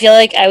though. I feel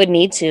like I would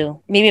need to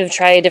maybe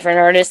try a different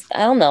artist. I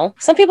don't know.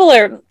 Some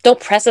people don't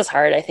press as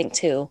hard, I think,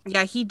 too.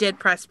 Yeah, he did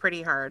press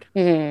pretty hard.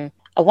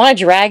 I want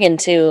a dragon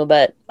too,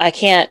 but I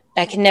can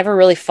never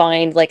really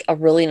find like a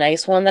really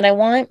nice one that I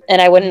want, and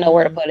I wouldn't know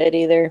where to put it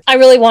either. I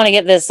really want to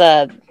get this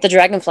the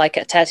dragonfly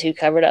tattoo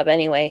covered up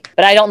anyway,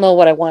 but I don't know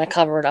what I want to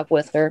cover it up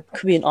with. There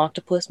could be an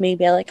octopus,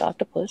 maybe. I like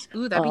octopus.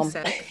 Ooh, that'd be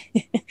sick.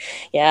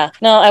 Yeah.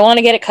 No, I want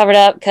to get it covered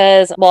up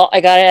because, well,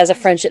 I got it as a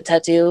friendship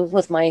tattoo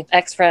with my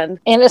ex-friend,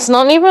 and it's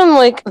not even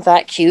like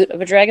that cute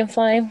of a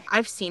dragonfly.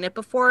 I've seen it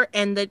before,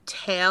 and the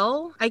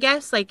tail, I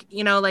guess, like,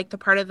 like the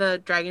part of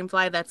the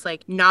dragonfly that's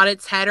like not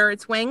its head or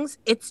its wings,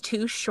 it's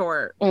too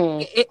short.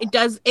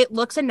 It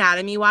looks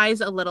anatomy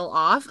wise a little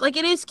off. Like,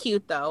 it is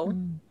cute though.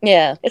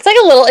 Yeah. It's like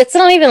it's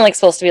not even like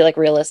supposed to be like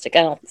realistic.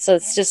 So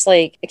it's just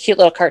like a cute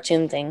little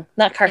cartoon thing.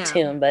 Not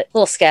cartoon, but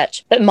little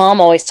sketch. But mom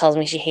always tells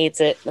me she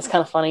hates it. That's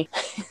kind of funny.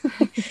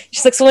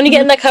 She's like, so when are you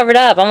getting that covered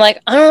up? I'm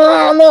like, I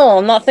don't know.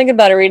 I'm not thinking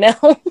about it right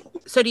now.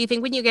 So do you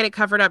think when you get it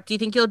covered up, do you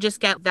think you'll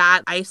just get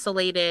that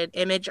isolated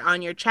image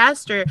on your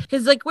chest? Or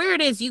because like where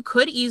it is, you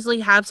could easily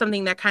have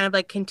something that kind of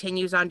like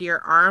continues onto your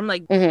arm.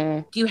 Like,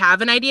 do you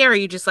have an idea, or are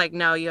you just like,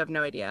 no, you have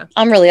no idea?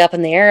 I'm really up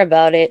in the air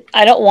about it.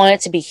 I don't want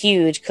it to be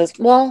huge because,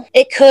 well,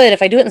 it could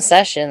if I do it in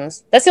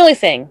sessions. That's the only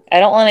thing.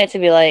 I don't want it to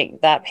be like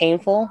that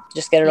painful.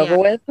 Just get it over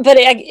with. But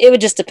it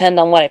would just depend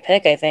on what I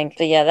pick, I think.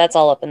 But yeah, that's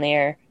all up in the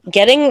air.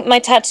 Getting my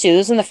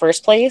tattoos in the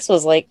first place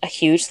was like a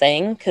huge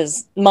thing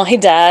because my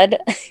dad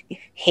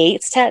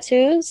hates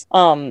tattoos.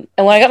 And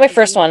when I got my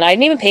first one, I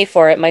didn't even pay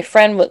for it. My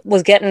friend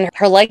was getting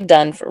her leg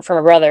done for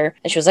my brother,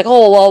 and she was like,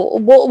 "Oh,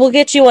 well, we'll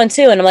get you one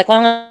too." And I'm like,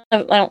 "Well, I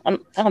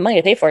don't have money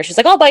to pay for it." She's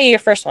like, "I'll buy you your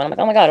first one." I'm like,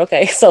 "Oh my god,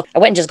 okay." So I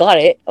went and just got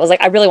it. I was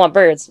like, "I really want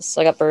birds," so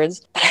I got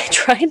birds. But I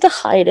tried to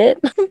hide it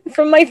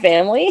from my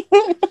family,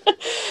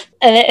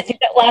 and I think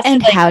that lasted.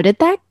 And how did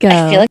that go?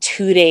 I feel like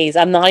 2 days.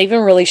 I'm not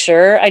even really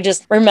sure. I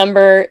just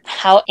remember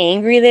how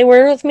angry they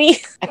were with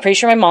me. I'm pretty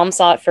sure my mom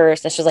saw it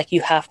first, and she was like,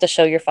 "You have to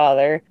show your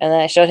father." And then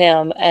I showed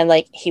him, and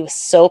like he was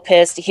so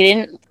pissed.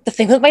 The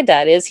thing with my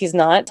dad is he's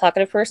not a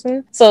talkative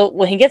person. So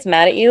when he gets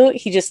mad at you,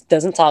 he just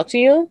doesn't talk to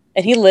you.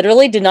 And he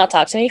literally did not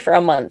talk to me for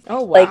a month.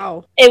 Oh, wow.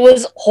 Like, it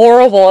was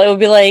horrible. It would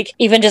be like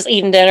even just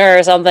eating dinner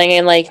or something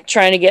and like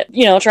trying to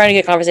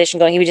get conversation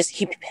going.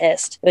 He'd be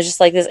pissed. It was just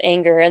like this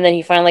anger. And then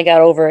he finally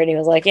got over it and he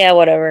was like, yeah,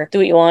 whatever. Do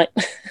what you want.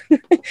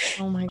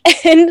 Oh my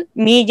And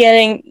me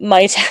getting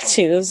my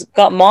tattoos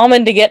got mom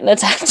into getting a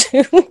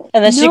tattoo.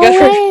 And then no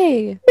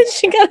way.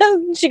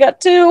 she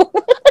got two.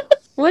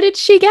 What did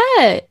she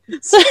get?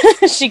 So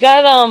she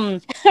got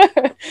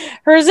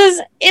hers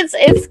is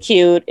it's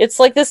cute. It's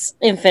like this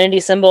infinity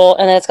symbol,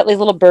 and then it's got these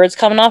little birds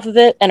coming off of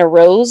it and a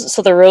rose.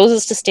 So the rose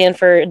is to stand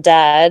for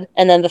dad,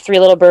 and then the three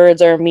little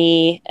birds are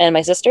me and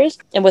my sisters,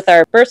 and with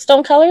our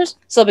birthstone colors.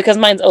 So because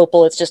mine's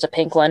opal, it's just a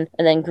pink one,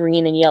 and then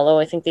green and yellow,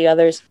 I think the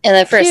others. And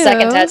then for a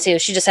second Cute. tattoo,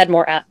 she just had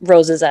more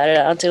roses added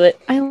onto it.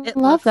 I It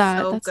love looks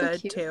that. so That's so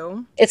good cute.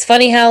 too. It's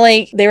funny how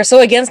like they were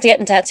so against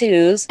getting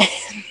tattoos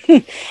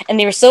and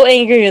they were so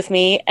angry with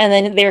me, and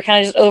then they were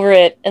kind of just over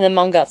it, and then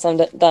mom got some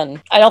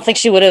done. I don't think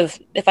she would have,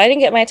 if I didn't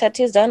get my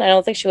tattoos done, I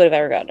don't think she would have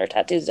ever gotten her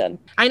tattoos done.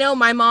 I know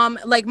my mom,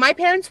 like my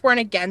parents weren't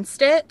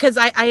against it because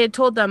I had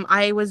told them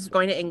I was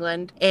going to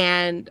England,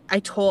 and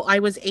I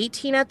was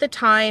 18 at the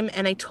time,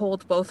 and I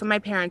told both of my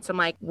parents, I'm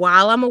like,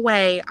 while I'm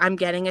away, I'm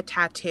getting a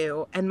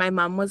tattoo. And my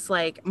mom was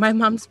like, my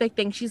mom's big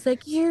thing, she's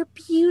like, your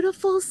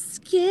beautiful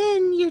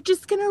skin, you're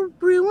just gonna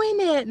ruin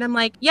it. And I'm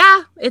like,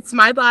 yeah, it's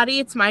my body,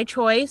 it's my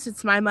choice,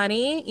 it's my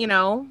money, you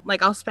know,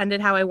 like I'll spend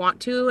it how I want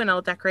to, and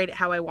I'll decorate it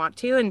how I want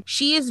to. And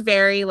she is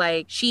very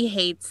like, she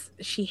hates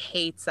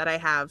that I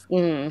have,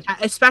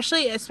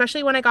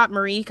 especially when I got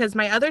Marie, because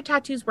my other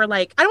tattoos were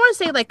like, I don't want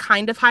to say like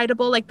kind of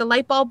hideable, like the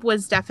light bulb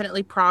was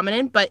definitely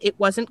prominent, but it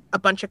wasn't a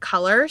bunch of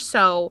color.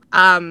 So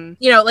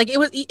you know, like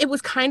it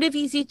was kind of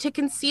easy to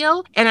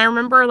conceal. And I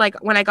remember like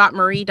when I got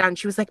Marie done,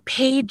 she was like,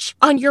 Paige,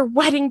 on your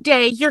wedding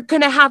day you're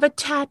gonna have a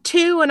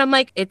tattoo. And I'm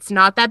like, it's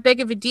not that big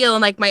of a deal,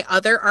 and like my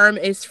other arm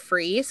is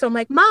free, so I'm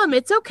like, Mom,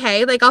 it's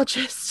okay, like I'll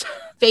just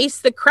face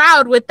the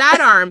crowd with that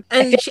arm.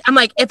 And I'm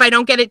like, if I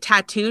don't get it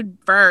tattooed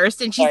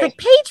first, and she's Sorry. like,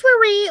 Paige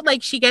Marie,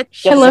 like she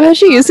gets I love how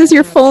she uses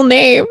your full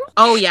name.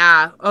 oh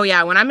yeah,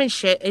 when I'm in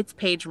shit, it's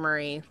Paige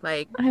Marie,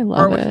 like. I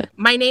love it.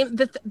 My name,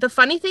 the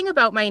funny thing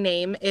about my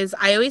name is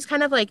I always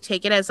kind of like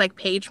take it as like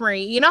Paige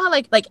Marie. You know how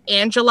like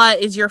Angela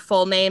is your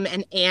full name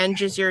and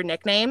Ange is your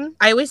nickname?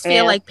 I always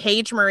feel like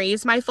Paige Marie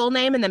is my full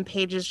name, and then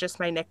Paige is just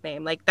my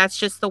nickname. Like that's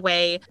just the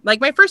way, like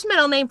my first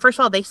middle name, first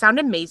of all, they sound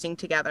amazing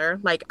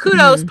together. Like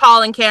kudos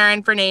Paul and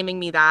Karen for naming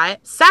me that.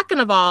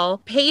 Second of all,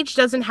 Paige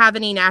doesn't have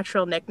any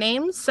natural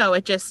nicknames, so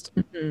it just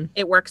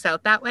it works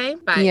out that way.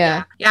 But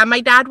Yeah. yeah,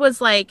 my dad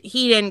was like,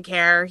 he didn't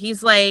care.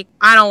 He's like,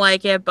 I don't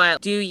like it,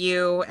 but do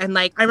you? And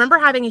like, I remember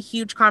having a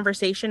huge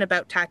conversation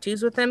about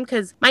tattoos with him,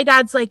 because my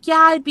dad's like,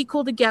 yeah, it'd be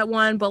cool to get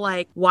one, but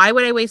like, why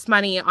would I waste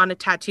money on a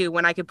tattoo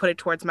when I could put it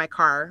towards my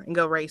car and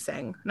go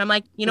racing? And I'm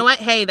like, you know what?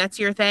 Hey, that's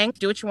your thing.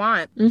 Do what you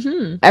want.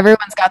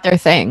 Everyone's got their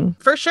thing.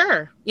 For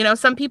sure. You know,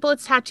 some people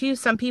it's tattoos,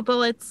 some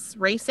people it's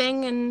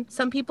racing, and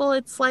some people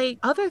it's like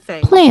other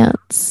things.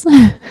 Plants.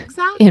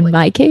 Exactly. In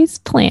my case,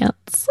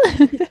 plants.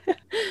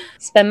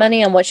 Spend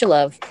money on what you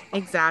love.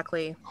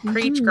 Exactly.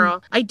 Preach,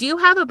 girl. I do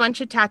have a bunch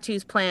of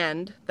tattoos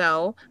planned,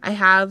 though. I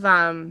have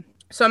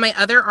so on my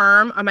other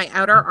arm, on my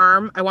outer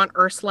arm, I want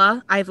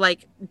Ursula. I've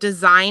like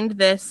designed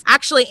this.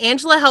 Actually,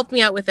 Angela helped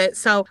me out with it.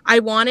 So I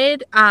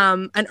wanted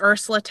an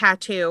Ursula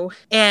tattoo,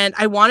 and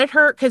I wanted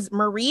her because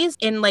Marie's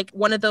in like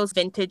one of those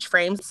vintage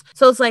frames.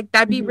 So it's like,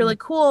 that'd be really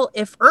cool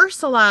if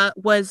Ursula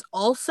was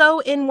also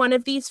in one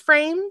of these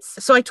frames.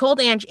 So I told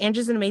Ange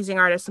is an amazing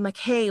artist. I'm like,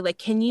 hey, like,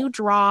 can you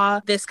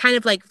draw this kind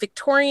of like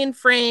Victorian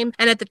frame?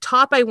 And at the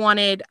top, I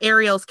wanted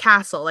Ariel's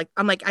castle. Like,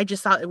 I'm like, I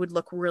just thought it would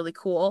look really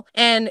cool.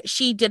 And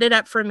she did it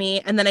up for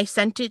me. And then I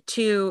sent it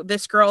to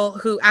this girl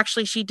who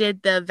actually, she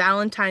did the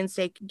Valentine's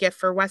Day gift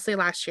for Wesley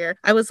last year.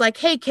 I was like,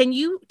 hey, can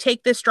you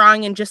take this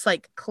drawing and just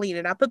like clean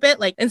it up a bit?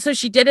 Like, and so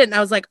she did it, and I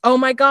was like, oh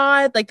my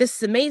God, like this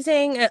is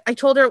amazing. I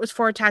told her it was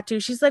for a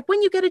tattoo. She's like,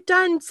 when you get it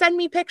done, send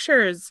me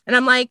pictures. And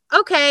I'm like,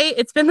 okay,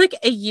 it's been like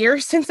a year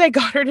since I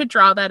got her to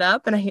draw that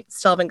up, and I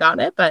still haven't gotten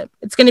it, but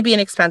it's going to be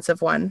an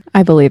expensive one.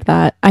 I believe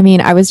that. I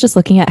mean, I was just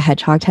looking at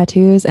hedgehog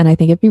tattoos, and I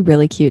think it'd be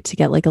really cute to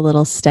get like a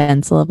little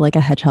stencil of like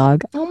a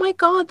hedgehog. Oh my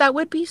God, that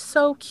would be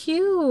so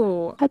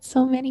cute. I've had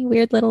so many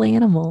weird little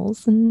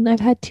animals, and I've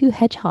had 2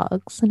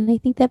 hedgehogs, and I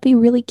think that'd be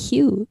really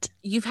cute.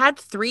 You've had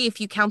 3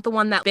 if you count the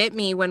one that bit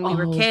me when we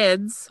were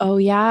kids. Oh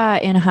yeah,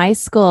 in high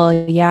school.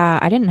 Yeah,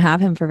 I didn't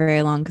have him for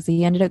very long because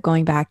he ended up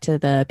going back to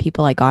the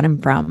people I got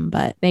him from,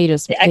 but I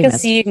can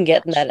see you can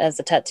get that as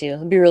a tattoo.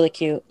 It'd be really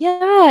cute.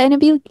 Yeah, and it'd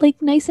be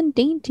like nice and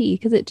dainty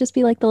because it'd just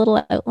be like the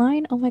little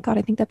outline. Oh my God,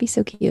 I think that'd be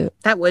so cute.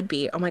 That would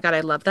be. Oh my God,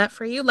 I love that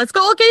for you. Let's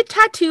go all get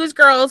tattoos,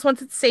 girls,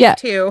 once it's safe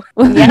too.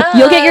 You'll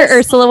get your Yes.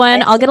 Ursula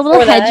one. I'll get a little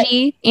For that.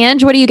 hedgy.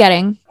 Ange, what are you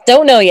getting?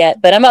 Don't know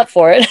yet, but I'm up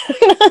for it.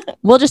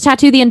 We'll just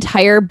tattoo the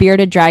entire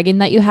bearded dragon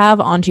that you have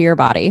onto your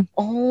body.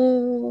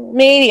 Oh,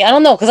 maybe. I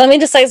don't know, because I'm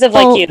indecisive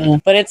like you.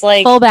 But it's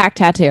like, Full back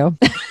tattoo.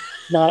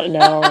 no. Just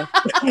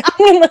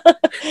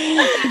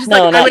No, like, not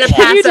I'm gonna yet.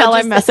 pass Can you out tell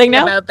just I'm messing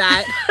thinking now? about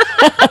that.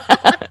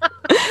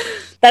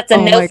 That's a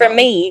Oh no my from God.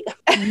 me.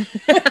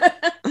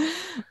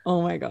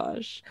 Oh my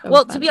gosh. So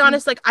Well, to be funny.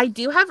 honest, like I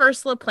do have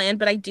Ursula planned,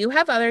 but I do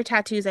have other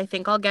tattoos I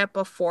think I'll get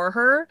before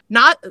her.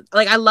 Not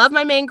like I love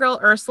my main girl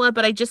Ursula,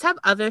 but I just have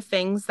other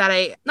things that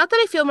not that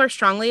I feel more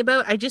strongly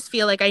about. I just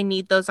feel like I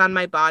need those on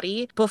my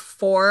body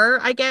before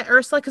I get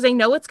Ursula because I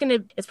know it's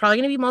probably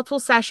gonna be multiple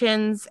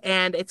sessions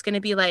and it's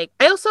gonna be like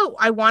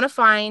I want to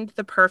find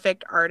the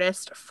perfect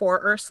artist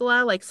for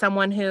Ursula, like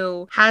someone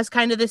who has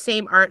kind of the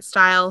same art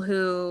style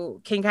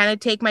who can kind of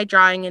take my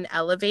drawing and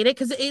elevate it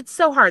because it's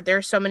so hard. There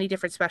are so many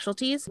different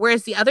specialties.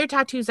 Whereas the other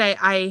tattoos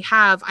I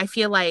have, I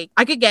feel like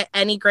I could get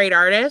any great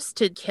artist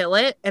to kill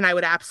it and I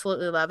would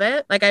absolutely love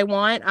it. Like I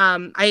want,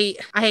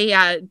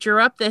 I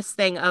drew up this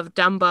thing of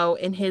Dumbo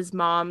in his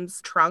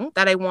mom's trunk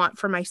that I want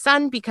for my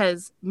son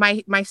because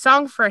my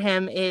song for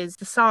him is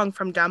the song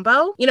from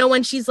Dumbo. You know,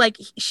 when she's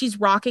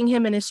rocking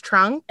him in his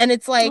trunk and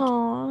it's like,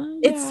 Aw,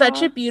 it's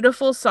such yeah. a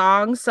beautiful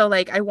song. So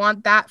like I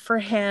want that for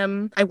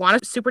him. I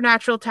want a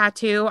supernatural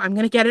tattoo. I'm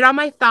gonna get it on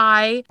my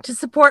thigh to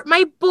support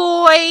my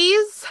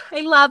boys.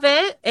 I love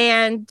it.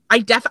 And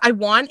I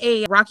want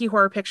a Rocky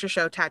Horror Picture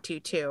Show tattoo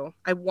too.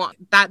 I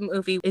want that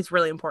movie is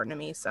really important to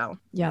me. So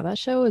Yeah, that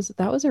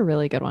was a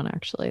really good one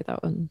actually.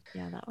 That one.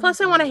 Yeah, that plus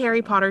was I want a really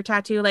Harry good one. Potter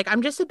tattoo. Like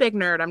I'm just a big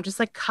nerd. I'm just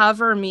like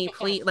cover me,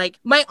 please. Like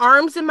my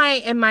arms and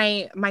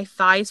my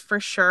thighs for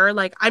sure.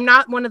 Like I'm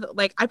not one of the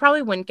like I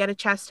probably wouldn't get a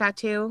chest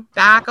tattoo.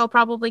 Back I'll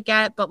probably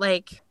get, but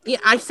like yeah,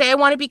 I say I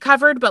want to be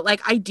covered, but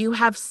like I do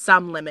have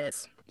some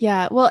limits.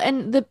 Yeah, well,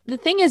 and the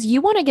thing is you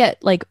want to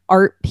get like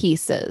art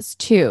pieces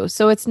too.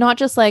 So it's not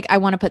just like I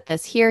want to put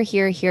this here,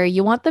 here, here.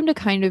 You want them to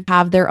kind of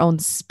have their own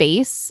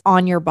space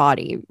on your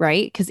body,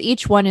 right? Because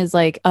each one is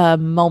like a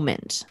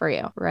moment for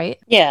you, right?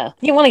 Yeah,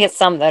 you want to get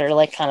some that are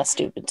like kind of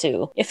stupid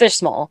too, if they're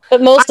small.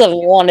 But most of them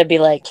you want to be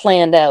like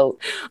planned out.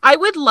 I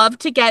would love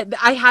to get.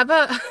 I have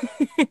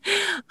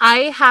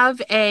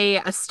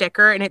a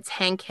sticker, and it's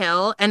Hank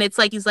Hill, and it's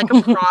like he's like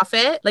a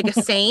prophet, like a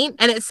saint,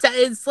 and it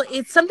says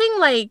it's something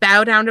like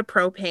bow down to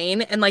propane,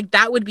 and like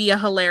that would be a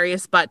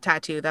hilarious butt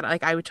tattoo that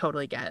like I would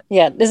totally get.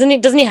 Yeah, doesn't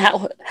he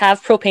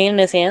have propane in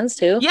his hands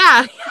too?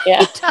 Yeah,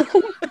 Yeah.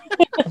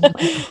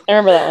 I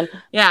remember that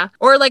one. yeah.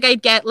 Or like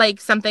I'd get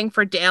like something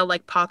for Dale,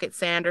 like pocket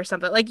sand or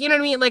something. Like you know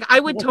what I mean? Like I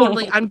would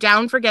totally. I'm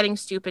down for getting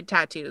stupid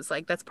tattoos.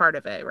 Like that's part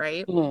of it,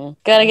 right?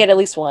 Gotta get at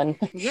least one.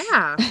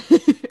 Yeah.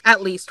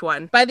 At least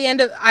one. By the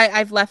end of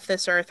I've left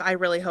this earth, I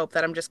really hope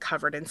that I'm just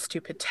covered in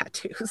stupid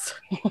tattoos.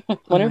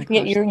 Wonder my if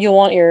you, gosh. you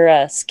want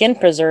your skin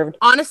preserved.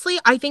 Honestly,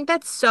 I think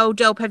that's so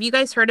dope. Have you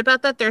guys heard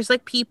about that? There's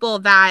like people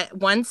that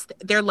once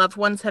their loved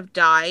ones have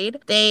died,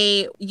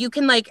 you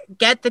can like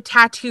get the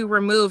tattoo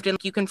removed and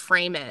you can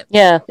frame it.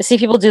 Yeah, I see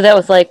people do that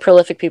with like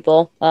prolific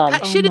people.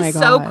 That Oh shit my is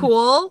so God.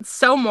 cool. It's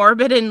so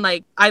morbid and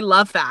like I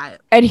love that.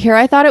 And here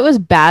I thought it was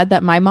bad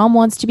that my mom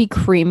wants to be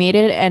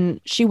cremated and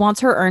she wants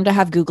her urn to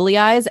have googly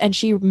eyes and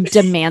she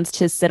demands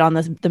to sit on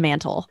the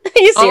mantle.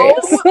 Are you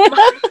serious?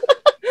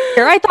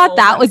 Here I thought Oh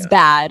that my was God.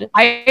 bad.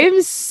 I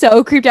am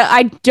so creeped out.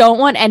 I don't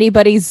want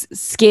anybody's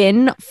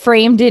skin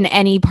framed in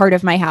any part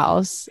of my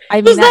house. I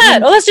mean, Who's that?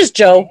 means- Oh, that's just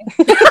Joe.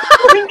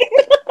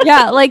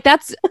 yeah, like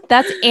that's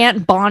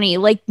Aunt Bonnie.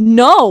 Like,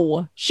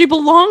 no, she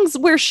belongs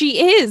where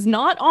she is,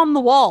 not on the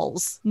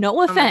walls. No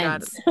my God.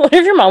 offense. What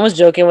if your mom was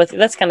joking with you?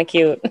 That's kind of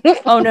cute.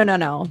 Oh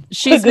no.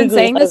 She's been Googly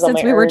saying this eyes on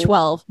since my we were urn.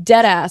 12.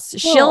 Dead ass.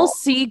 She'll Aw.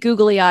 see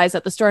googly eyes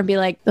at the store and be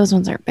like, those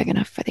ones aren't big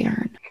enough for the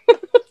urn.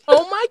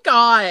 Oh my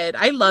God.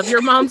 I love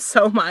your mom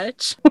so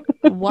much.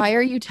 Why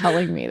are you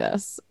telling me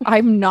this?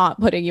 I'm not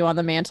putting you on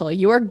the mantle.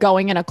 You are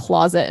going in a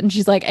closet. And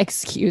she's like,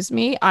 excuse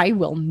me, I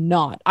will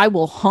not. I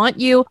will haunt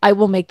you. I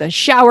will make the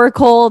shower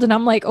cold. And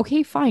I'm like,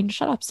 okay, fine.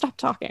 Shut up. Stop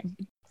talking.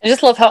 I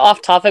just love how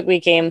off topic we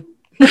came.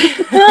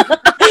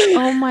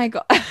 Oh my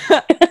God.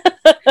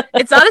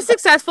 It's not a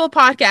successful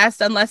podcast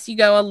unless you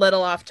go a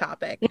little off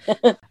topic.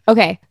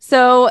 Okay.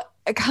 So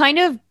kind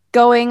of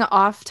going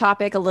off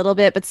topic a little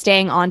bit, but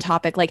staying on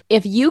topic. Like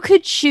if you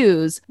could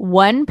choose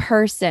one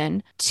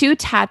person to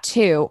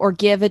tattoo or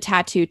give a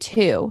tattoo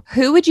to,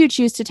 who would you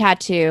choose to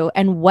tattoo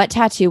and what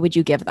tattoo would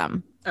you give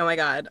them? Oh my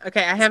God.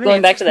 Okay, I haven't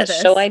Going back to that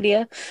this. show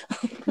idea.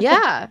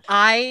 Yeah.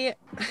 I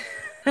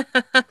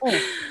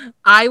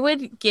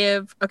would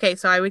give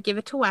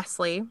it to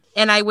Wesley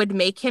and I would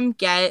make him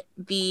get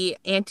the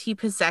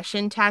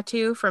anti-possession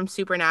tattoo from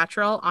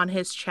Supernatural on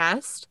his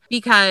chest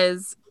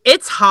because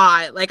it's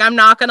hot. Like, I'm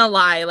not gonna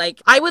lie.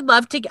 Like, I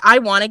want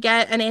to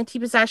get an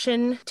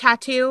anti-possession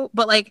tattoo,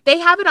 but like they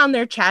have it on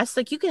their chest.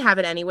 Like, you can have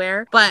it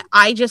anywhere, but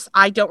I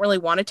don't really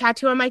want a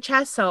tattoo on my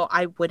chest, so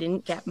I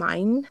wouldn't get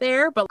mine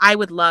there, but I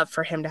would love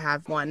for him to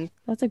have one.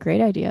 That's a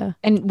great idea.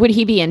 And would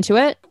he be into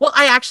it? Well,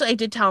 I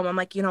did tell him, I'm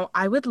like,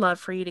 I would love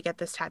for you to get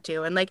this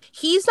tattoo. And like,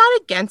 he's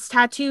not against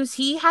tattoos.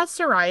 He has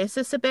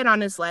psoriasis a bit on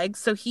his legs.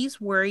 So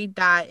he's worried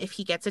that if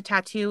he gets a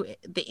tattoo,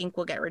 the ink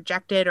will get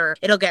rejected or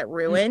it'll get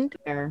ruined.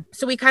 Fair.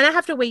 So we kind of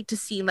have to wait to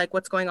see like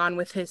what's going on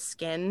with his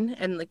skin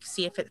and like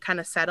see if it kind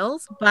of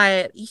settles.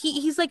 But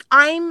he's like,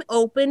 I'm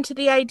open to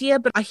the idea,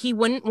 but he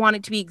wouldn't want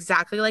it to be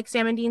exactly like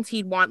Sam and Dean's.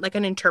 He'd want like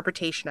an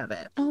interpretation of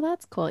it. Oh,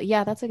 that's cool.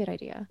 Yeah, that's a good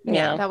idea.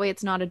 Yeah. That way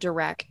it's not a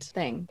direct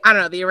thing. I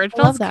don't know. The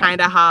original's that.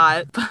 kind of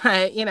hot,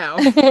 but you know,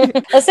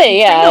 Let's say,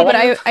 yeah. No, but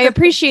I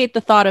appreciate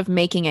the thought of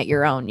making it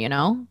your own, you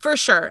know? for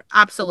sure.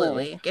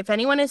 Absolutely. If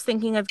anyone is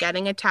thinking of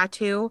getting a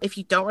tattoo, if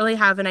you don't really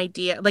have an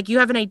idea, like you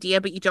have an idea,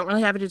 but you don't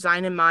really have a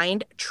design in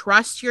mind,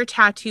 trust your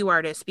tattoo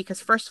artist, because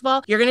first of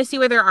all, you're going to see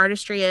where their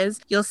artistry is.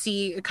 You'll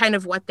see kind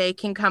of what they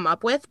can come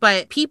up with,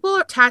 but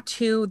people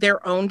tattoo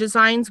their own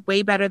designs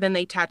way better than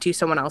they tattoo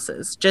someone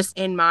else's, just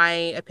in my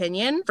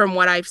opinion, from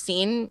what I've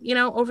seen, you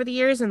know, over the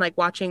years. And like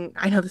watching,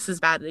 I know this is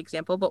a bad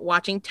example, but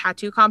watching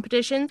tattoo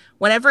competitions,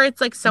 whenever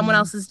it's like someone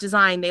else's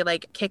design, they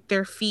like kick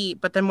their feet,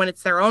 but then when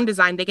it's their own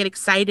design, they get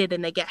excited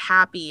and they get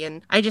happy.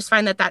 And I just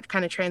find that that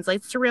kind of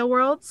translates to real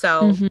world.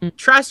 So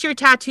trust your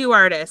tattoo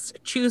artist,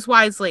 choose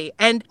wisely.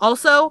 And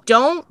also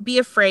don't be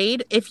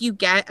afraid if you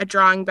get a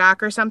drawing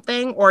back or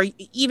something, or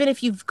even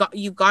if you've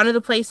gone to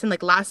the place and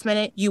like last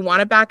minute you want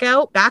to back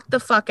out, back the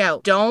fuck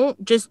out.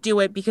 Don't just do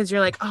it because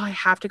you're like, oh, I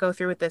have to go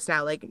through with this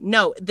now. Like,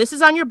 no, this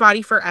is on your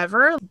body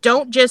forever.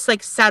 Don't just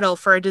like settle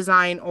for a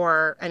design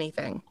or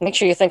anything. Make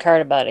sure you think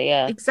hard about it.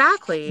 Yeah.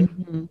 Exactly.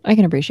 I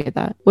can appreciate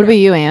that. What about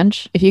you,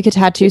 Ange? If you could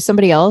tattoo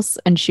somebody else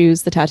and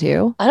choose the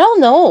tattoo? I don't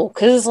know,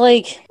 because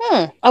like,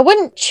 I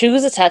wouldn't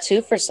choose a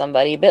tattoo for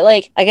somebody, but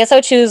like, I guess I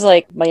would choose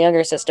like my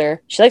younger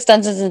sister. She likes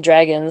Dungeons and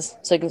Dragons,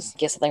 so I can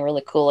get something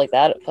really cool like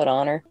that put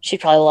on her. She'd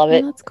probably love Oh,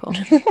 it. that's cool.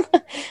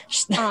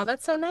 Oh,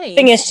 that's so nice.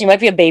 Thing is, she might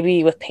be a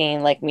baby with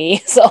pain like me,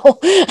 so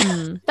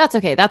That's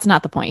okay. That's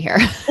not the point here.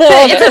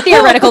 it's It's a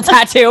theoretical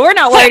tattoo. We're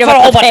not worried put a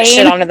about whole the bunch of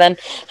shit pain. on it then.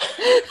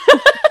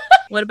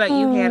 What about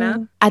you,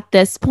 Hannah? At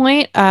this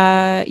point,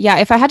 yeah,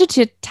 if I had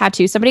to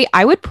tattoo somebody,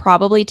 I would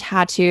probably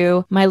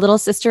tattoo my little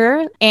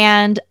sister,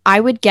 and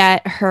I would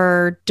get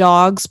her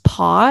dog's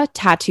paw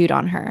tattooed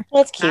on her.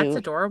 That's That's cute.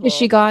 adorable.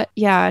 She got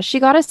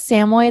a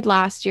Samoyed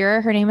last year.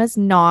 Her name is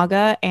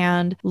Naga,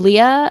 and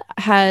Leah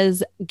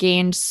has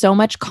gained so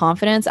much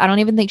confidence. I don't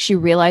even think she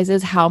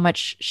realizes how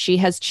much she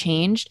has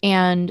changed.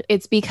 And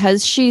it's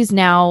because she's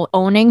now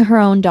owning her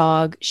own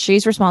dog.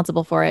 She's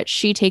responsible for it.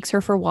 She takes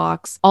her for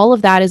walks. All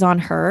of that is on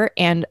her.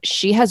 And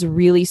she has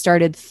really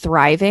started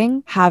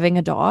thriving having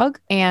a dog.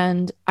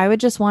 And I would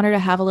just want her to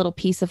have a little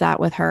piece of that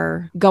with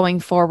her going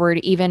forward,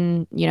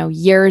 even, you know,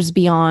 years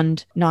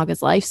beyond Naga's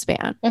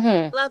lifespan.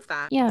 Love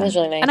that. Yeah. That's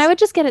really nice. And I would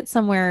just get it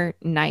somewhere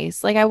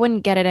nice. Like I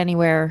wouldn't get it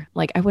anywhere.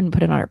 Like I wouldn't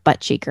put it on her butt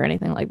cheek or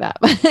anything like that.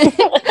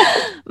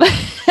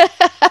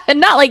 But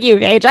not like you,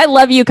 Paige. I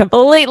love you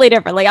completely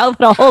differently. I'll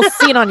put a whole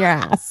scene on your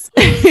ass.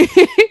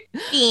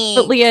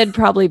 But Leah'd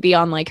probably be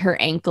on like her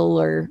ankle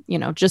or, you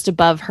know, just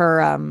above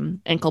her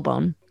ankle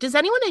bone. Does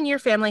anyone in your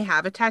family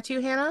have a tattoo,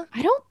 Hannah?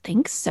 I don't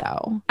think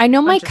so. I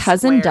know my Bunch of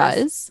cousin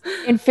squares.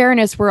 does. In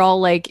fairness, we're all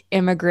like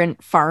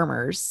immigrant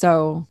farmers.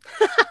 So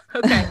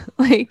Okay.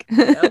 like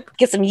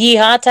Get some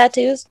yeehaw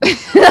tattoos.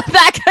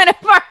 that kind of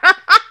farm.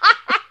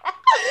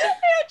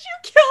 How'd you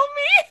kill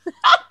me?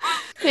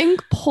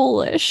 Think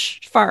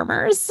Polish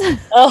farmers.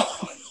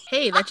 Oh,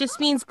 Hey, that just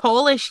means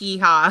Polish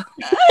yeehaw.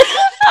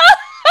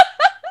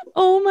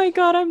 Oh my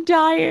god, I'm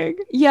dying.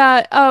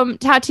 Yeah,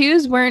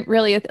 tattoos weren't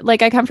really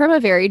like I come from a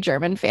very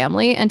German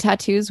family, and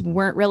tattoos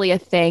weren't really a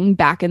thing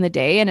back in the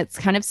day, and it's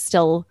kind of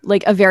still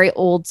like a very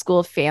old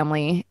school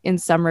family in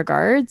some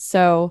regards.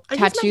 So I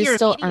just meant tattoos your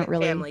still immediate aren't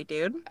really. family,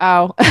 dude.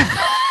 Oh,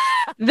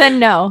 then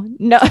no.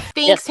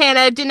 Thanks,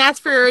 Hannah. Didn't ask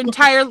for your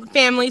entire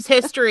family's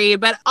history,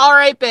 but all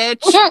right,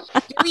 bitch.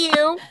 Do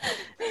you?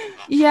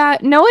 Yeah,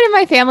 no one in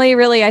my family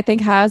really, I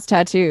think, has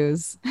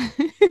tattoos.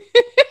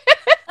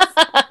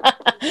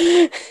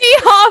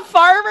 Yeehaw,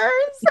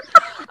 farmers!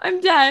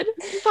 I'm dead.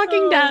 I'm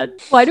fucking dead.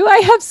 Why do I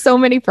have so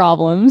many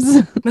problems?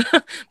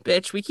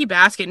 Bitch, we keep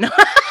asking.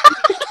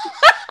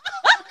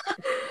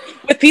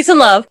 with peace and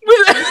love.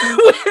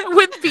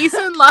 with peace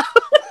and love.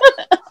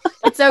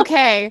 It's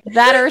okay.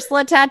 That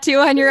Ursula tattoo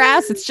on your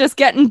ass, it's just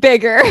getting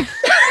bigger.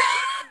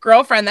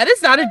 Girlfriend, that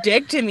is not a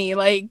dig to me.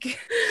 Like,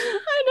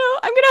 I know.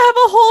 I'm going to have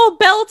a whole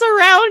belt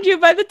around you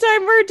by the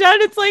time we're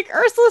done. It's like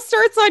Ursula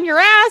starts on your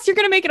ass. You're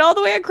going to make it all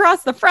the way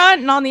across the front.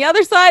 And on the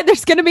other side,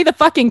 there's going to be the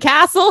fucking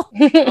castle.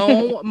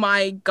 oh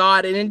my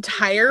god, an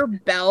entire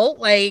belt.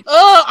 Like,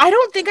 oh, I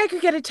don't think I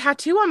could get a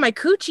tattoo on my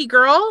coochie,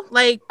 girl.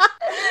 Like,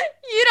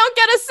 You don't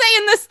get a say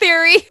in this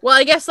theory. well,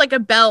 I guess like a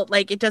belt,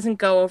 like it doesn't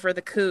go over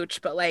the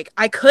cooch, but like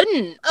I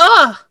couldn't.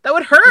 Ugh, that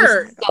would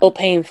hurt. So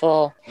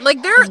painful. Like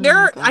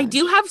I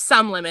do have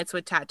some limits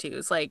with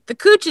tattoos. Like the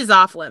cooch is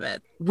off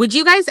limit. Would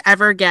you guys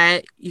ever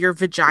get your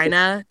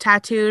vagina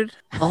tattooed?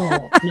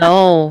 Oh,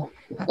 no.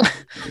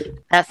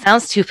 That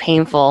sounds too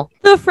painful.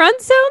 The front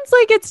sounds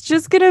like it's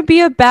just going to be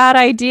a bad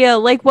idea.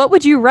 Like, what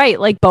would you write?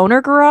 Like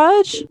boner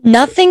garage?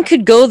 Nothing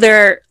could go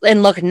there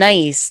and look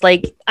nice.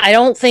 Like, I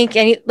don't think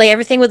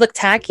everything would look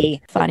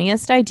tacky.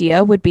 Funniest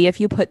idea would be if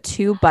you put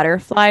 2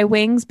 butterfly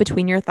wings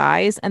between your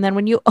thighs, and then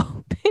when you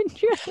open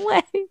your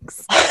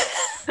legs,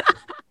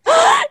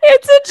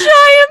 It's a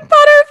giant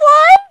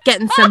butterfly.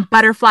 Getting some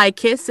butterfly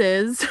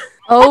kisses.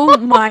 Oh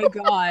my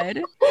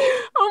God.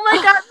 Oh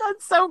my God,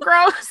 that's so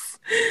gross.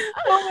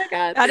 Oh my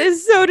God. That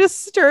is so I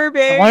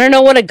disturbing. want to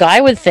know what a guy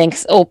would think.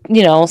 Oh,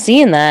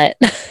 seeing that.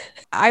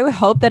 I would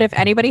hope that if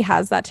anybody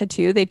has that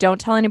tattoo, they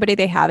don't tell anybody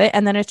they have it,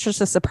 and then it's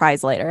just a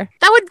surprise later.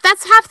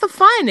 That's half the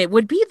fun. It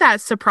would be that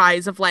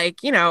surprise of like,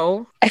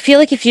 I feel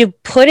like if you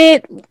put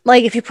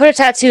a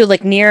tattoo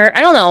like near,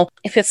 I don't know,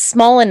 if it's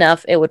small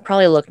enough, it would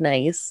probably look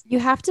nice. You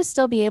have to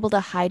still be able to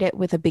hide it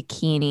with a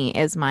bikini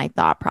is my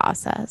thought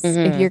process. If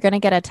Mhm. you're going to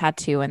get a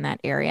tattoo in that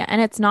area.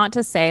 And it's not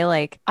to say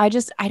like, I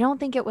don't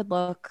think it would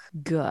look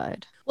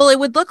good. well, it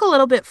would look a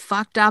little bit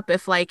fucked up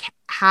if like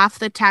half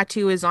the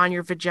tattoo is on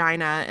your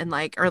vagina and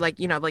like, or like,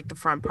 like the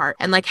front part,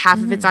 and like half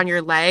of it's on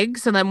your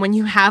legs. And then when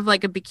you have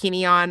like a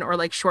bikini on or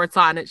like shorts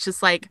on, it's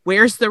just like,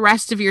 where's the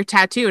rest of your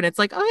tattoo? And it's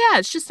like, oh yeah,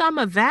 it's just on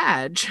my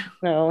vag.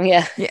 Oh,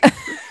 yeah. Yeah.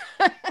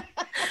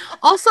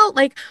 Also,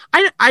 like,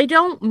 I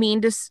don't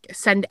mean to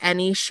send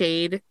any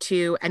shade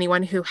to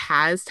anyone who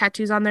has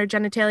tattoos on their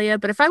genitalia,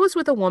 but if I was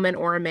with a woman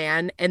or a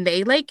man and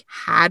they like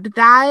had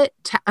that,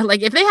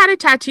 like if they had a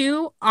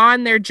tattoo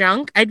on their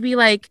junk, I'd be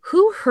like,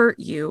 who hurt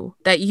you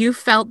that you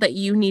felt that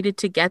you needed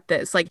to get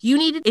this? Like, you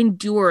needed to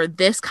endure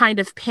this kind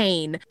of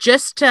pain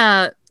just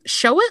to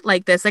show it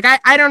like this. Like,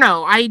 I don't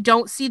know. I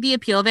don't see the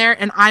appeal there,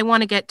 and I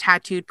want to get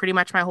tattooed pretty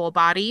much my whole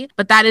body,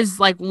 but that is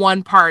like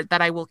one part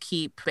that I will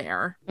keep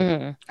there.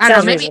 Mm. I don't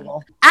Sounds know, maybe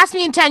reasonable. ask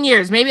me in 10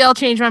 years, maybe I'll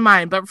change my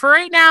mind, but for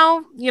right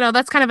now,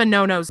 that's kind of a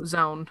no-no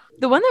zone.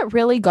 The one that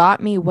really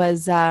got me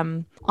was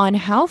on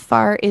how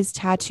far is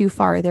tattoo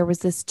far. There was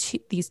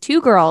these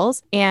two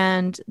girls,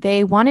 and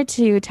they wanted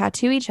to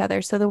tattoo each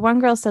other. So the one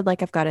girl said,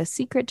 like, I've got a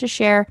secret to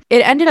share.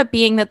 It ended up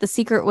being that the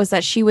secret was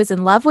that she was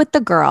in love with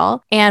the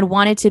girl and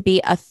wanted to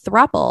be a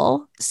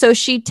throuple. So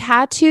she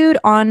tattooed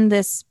on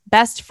this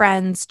best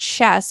friend's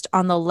chest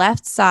on the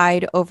left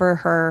side over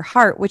her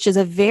heart, which is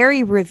a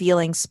very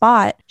revealing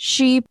spot.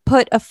 She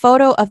put a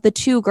photo of the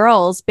two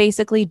girls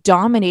basically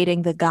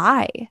dominating the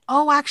guy.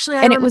 Oh, actually,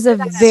 And it was a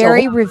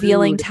very So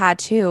revealing rude.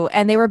 tattoo.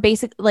 And they were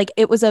basically like,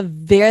 it was a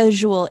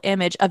visual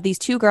image of these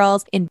two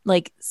girls in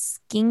like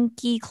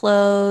skinky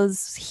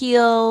clothes,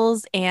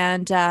 heels,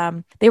 and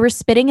they were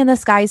spitting in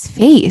this guy's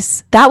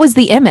face. That was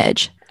the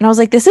image. And I was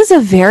like, this is a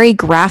very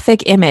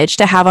graphic image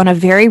to have on a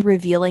very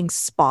revealing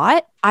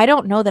spot. I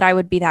don't know that I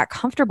would be that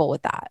comfortable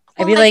with that.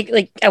 I'd be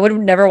like, I would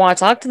never want to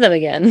talk to them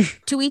again.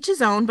 to each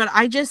his own, but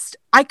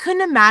I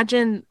couldn't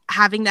imagine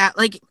having that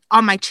like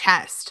on my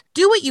chest.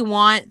 Do what you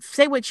want,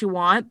 say what you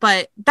want,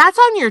 but that's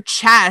on your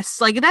chest.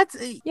 Like, that's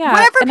Yeah,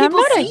 whenever and I'm people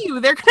not see you,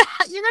 you're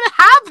gonna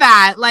have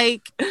that.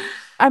 Like,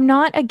 I'm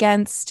not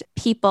against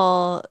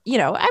people,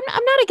 I'm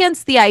not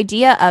against the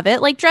idea of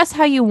it. Like, dress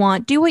how you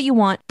want, do what you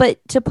want, but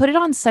to put it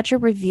on such a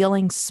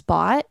revealing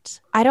spot,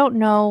 I don't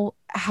know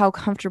how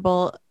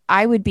comfortable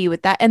I would be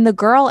with that. And the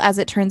girl, as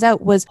it turns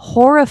out, was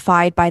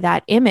horrified by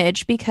that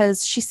image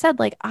because she said,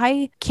 like,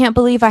 I can't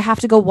believe I have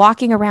to go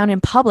walking around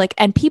in public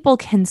and people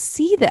can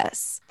see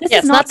this. This Yeah,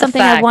 is it's not not the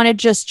something I fact. want to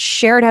just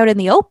share it out in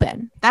the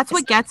open. that's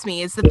what gets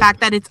me is the fact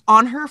that it's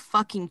on her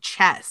fucking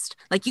chest.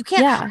 Like, you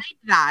can't Yeah. hide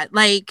that.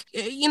 Like,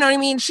 you know what I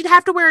mean? She'd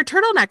have to wear a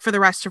turtleneck for the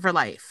rest of her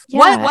life. Yeah,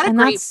 What a and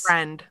great that's-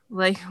 friend.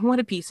 Like, what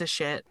a piece of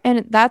shit.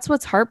 And that's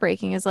what's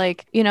heartbreaking is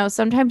like,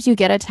 sometimes you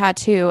get a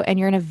tattoo and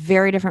you're in a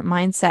very different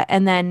mindset.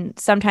 And then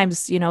sometimes,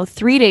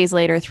 3 days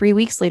later, 3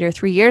 weeks later,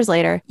 3 years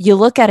later, you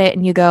look at it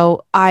and you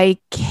go, I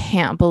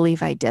can't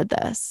believe I did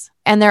this.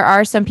 And there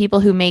are some people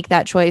who make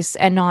that choice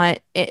and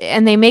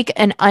they make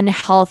an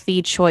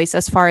unhealthy choice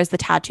as far as the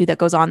tattoo that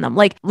goes on them.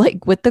 Like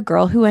with the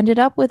girl who ended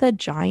up with a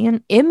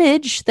giant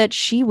image that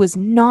she was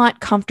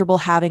not comfortable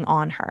having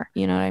on her.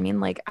 You know what I mean?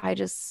 Like,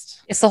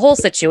 It's the whole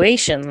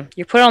situation.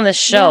 You put on this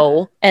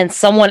show and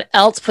someone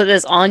else put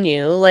this on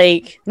you.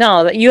 Like,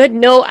 no, you had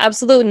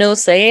absolute no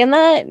say in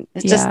that.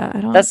 It's just,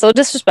 that's so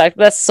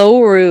disrespectful. That's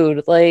so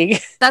rude.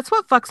 Like, That's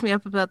what fucks me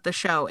up about the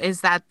show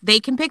is that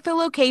they can pick the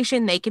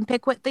location, they can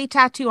pick what they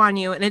tattoo on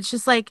you, and it's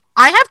just like,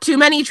 I have too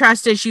many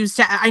trust issues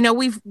I know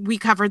we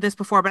covered this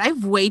before, but I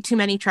have way too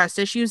many trust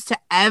issues to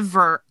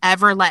ever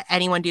let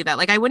anyone do that.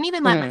 Like, I wouldn't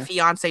even let my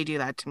fiance do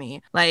that to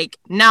me. Like,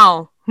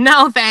 no,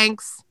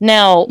 thanks.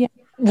 now, Yeah.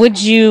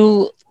 would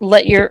you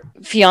let your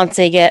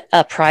fiance get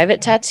a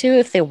private tattoo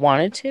if they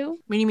wanted to?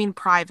 What do you mean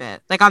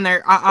private? Like on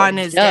their on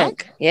his Junk.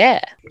 dick?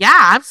 Yeah. Yeah,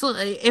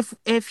 absolutely.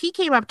 If he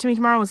came up to me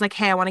tomorrow and was like,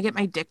 "Hey, I want to get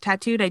my dick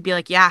tattooed," I'd be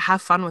like, "Yeah,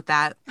 have fun with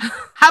that.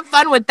 Have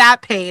fun with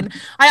that pain."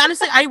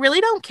 I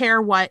really don't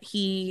care what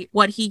he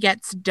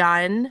gets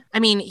done. I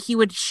mean, he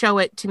would show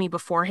it to me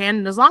beforehand,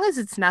 and as long as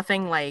it's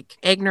nothing like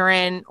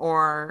ignorant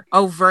or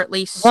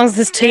overtly As long as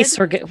his stupid-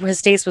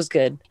 taste was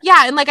good.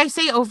 Yeah, and like I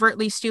say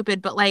overtly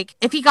stupid, but like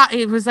if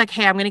it was like,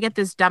 "Hey, I'm gonna get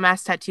this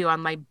dumbass tattoo on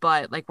my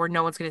butt, like where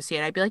no one's gonna see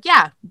it," I'd be like,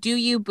 "Yeah, do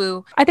you,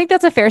 boo." I think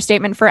that's a fair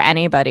statement for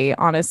anybody,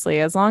 honestly.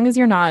 As long as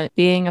you're not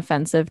being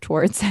offensive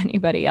towards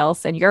anybody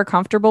else and you're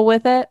comfortable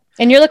with it,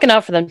 And you're looking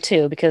out for them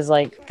too, because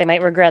like they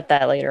might regret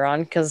that later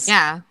on, because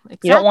Yeah,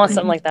 exactly. you don't want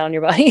something like that on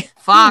your body.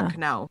 Fuck Yeah.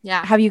 no.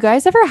 Yeah. Have you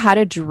guys ever had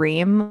a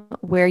dream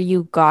where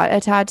you got a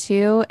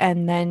tattoo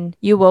and then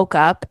you woke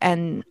up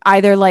and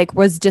either like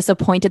was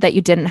disappointed that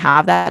you didn't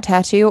have that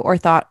tattoo or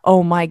thought,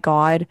 oh my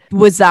God,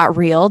 was that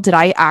real? Did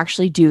I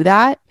actually do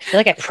that? I feel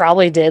like I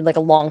probably did like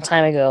a long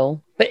time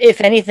ago. But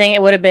if anything,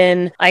 it would have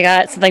been I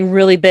got something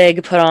really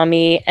big put on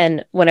me,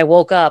 and when I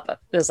woke up,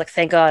 it was like,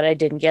 thank God I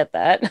didn't get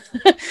that.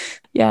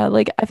 Yeah,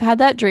 like I've had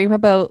that dream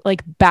about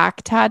like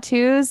back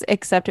tattoos,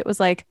 except it was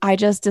like I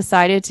just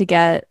decided to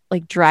get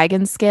like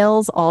dragon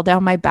scales all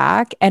down my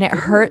back and it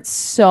hurt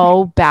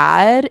so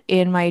bad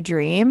in my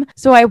dream.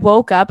 So I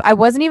woke up. I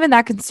wasn't even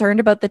that concerned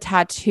about the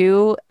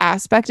tattoo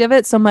aspect of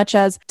it so much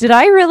as did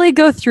I really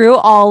go through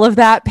all of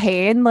that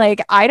pain?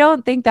 Like I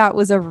don't think that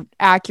was a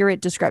accurate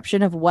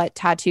description of what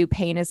tattoo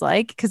pain is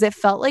like because it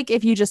felt like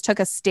if you just took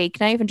a steak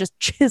knife and just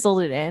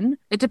chiseled it in.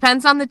 It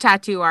depends on the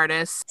tattoo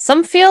artist.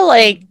 Some feel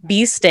like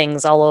bee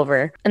stings all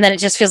over, and then it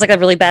just feels like a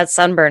really bad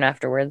sunburn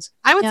afterwards.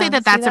 I would Yeah, say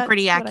that see, that's a that's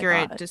pretty what I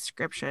accurate thought.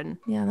 description.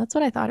 Yeah, that's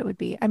what I thought it would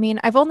be. I mean,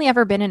 I've only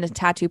ever been in a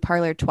tattoo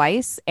parlor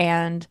twice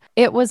and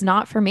it was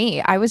not for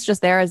me. I was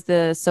just there as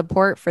the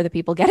support for the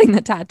people getting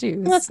the tattoos.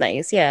 Well, that's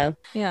nice. Yeah.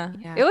 Yeah.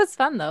 Yeah. It was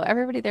fun though.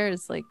 Everybody there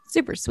is like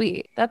super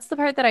sweet. That's the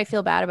part that I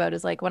feel bad about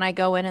is like when I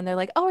go in and they're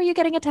like, "Oh, are you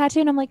getting a tattoo?"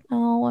 And I'm like,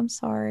 "Oh, I'm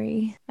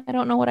sorry. I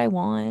don't know what I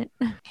want."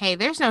 Hey,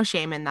 there's no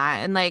shame in that.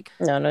 And like,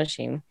 No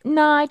shame.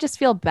 No, I just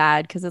feel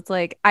bad because it's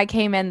like I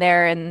came in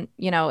there and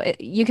you know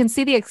you can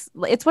see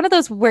it's one of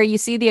those where you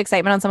see the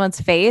excitement on someone's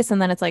face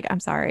and then it's like I'm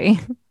sorry,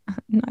 I'm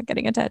not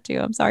getting a tattoo.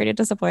 I'm sorry to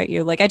disappoint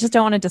you. Like I just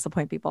don't want to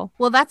disappoint people.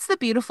 well, that's the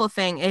beautiful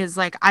thing is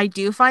like, I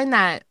do find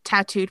that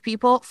tattooed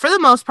people, for the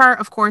most part,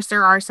 of course,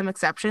 there are some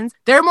exceptions.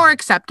 They're more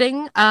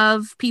accepting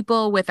of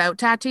people without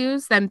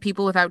tattoos than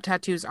people without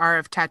tattoos are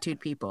of tattooed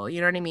people.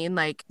 You know what I mean?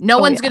 Like, no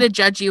Oh, one's yeah. going to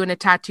judge you in a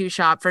tattoo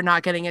shop for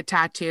not getting a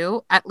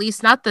tattoo, at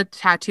least not the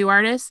tattoo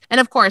artist. And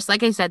of course,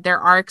 like I said, there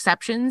are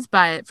exceptions,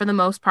 but for the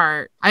most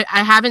part, I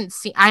haven't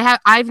seen,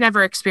 I've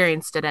never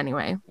experienced it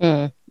anyway.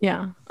 Mm.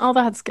 Yeah. Oh,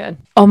 that's good.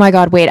 Oh my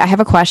God. Wait, I have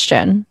a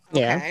question.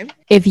 Yeah. Okay.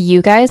 If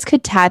you guys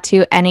could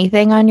tattoo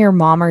anything on your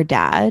mom or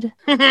dad,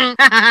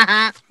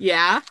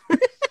 Yeah.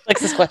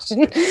 Likes this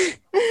question.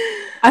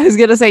 I was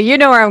going to say, you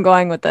know where I'm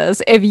going with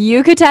this. If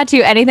you could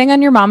tattoo anything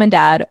on your mom and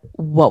dad,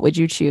 what would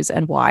you choose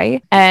and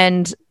why?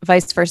 And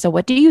vice versa,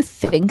 what do you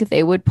think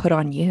they would put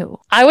on you?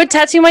 I would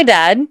tattoo my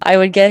dad. I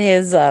would get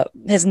his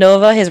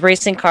Nova, his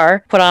racing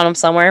car, put on him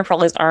somewhere,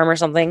 probably his arm or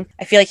something.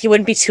 I feel like he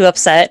wouldn't be too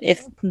upset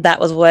if that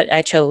was what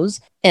I chose.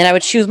 And I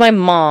would choose my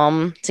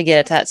mom to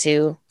get a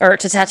tattoo or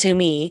to tattoo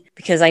me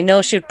because I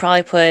know she would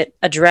probably put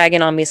a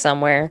dragon on me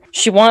somewhere.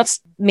 She wants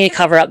me to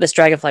cover up this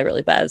dragonfly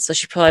really bad. So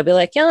she'd probably be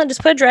like, yeah,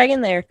 just put a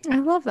dragon there. I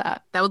love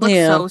that. That would look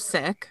Yeah. so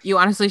sick. You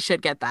honestly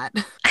should get that.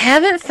 I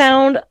haven't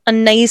found a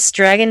nice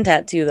dragon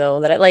tattoo though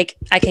that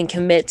I can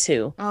commit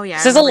to. Oh, yeah. I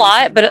 'Cause there's a remember you lot,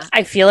 saying but that.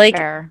 I feel like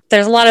Fair.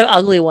 there's a lot of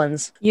ugly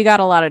ones. You got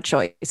a lot of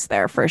choice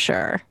there for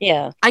sure.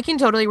 Yeah. I can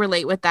totally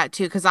relate with that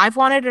too, because I've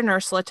wanted an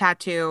Ursula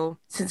tattoo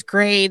since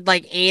grade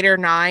like 8 or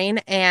 9,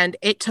 and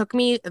it took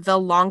me the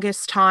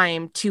longest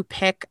time to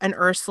pick an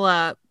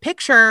Ursula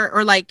picture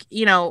or like,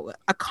 you know,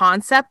 a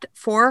concept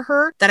for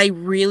her that I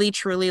really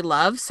truly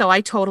love. So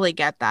I totally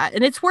get that.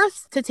 And it's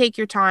worth to take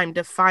your time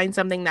to find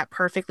something that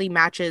perfectly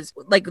matches,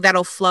 like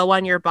that'll flow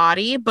on your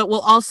body, but will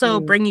also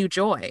Mm. bring you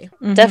joy.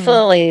 Mhm.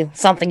 Definitely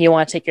something you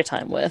want to take your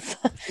time with.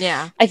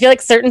 Yeah. I feel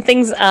like certain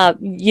things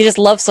you just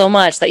love so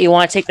much that you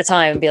want to take the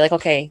time and be like,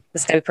 okay,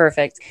 this gotta be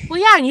perfect. Well,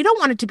 yeah, and you don't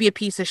want it to be a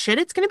piece of shit.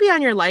 It's going to be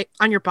on your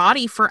on your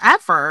body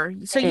forever.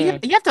 So you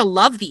have to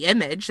love the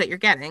image that you're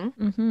getting,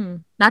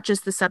 Mhm. not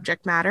just the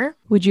subject matter.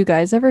 Would you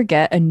guys ever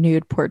get a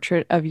nude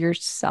portrait of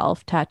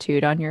yourself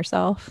tattooed on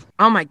yourself?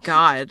 Oh my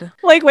god.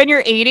 Like when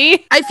you're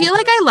 80? I feel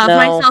like I love No.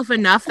 myself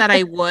enough that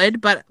I would,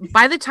 but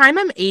by the time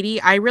I'm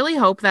 80, I really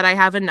hope that I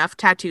have enough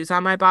tattoos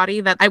on my body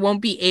that I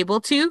won't be able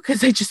to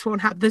because I just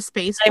won't have the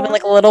space. Not even for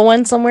like it. a little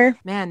one somewhere.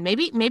 Man,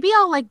 maybe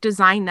I'll like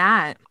design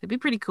that. It'd be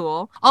pretty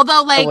cool.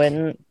 Although I like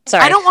wouldn't.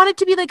 Sorry. I don't want it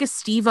to be like a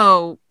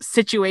Steve-O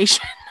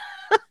situation.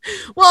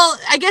 Well,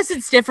 I guess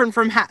it's different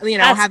from That's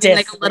having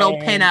like a little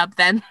different.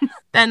 pinup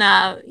than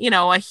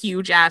a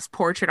huge ass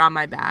portrait on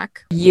my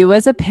back. You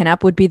as a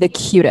pinup would be the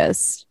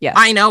cutest. Yes.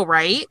 I know,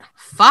 right?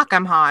 Fuck,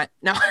 I'm hot.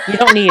 No, You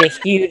don't need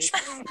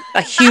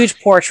a huge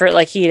portrait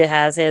like he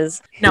has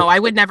his. no, I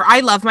would never.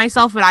 I love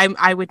myself, but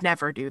I would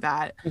never do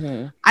that.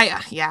 Mhm.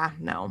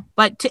 No.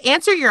 But to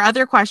answer your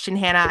other question,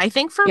 Hannah, I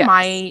think for Yes.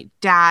 my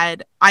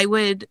dad,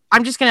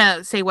 I'm just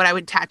gonna say what I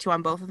would tattoo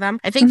on both of them.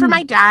 I think for Mhm.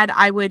 my dad,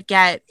 I would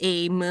get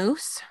a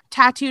moose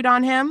tattooed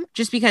on him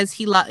just because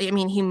he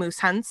moose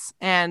hunts,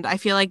 and I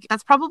feel like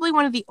that's probably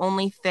one of the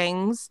only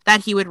things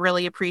that he would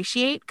really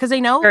appreciate because I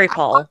know Very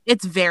Paul.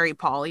 it's very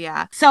Paul,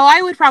 yeah. So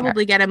I would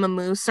probably get him a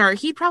moose, or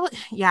he'd probably,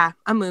 yeah,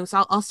 a moose.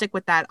 I'll stick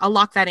with that. I'll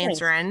lock that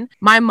answer in.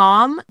 My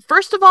mom,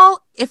 first of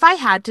all, if I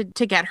had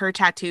to get her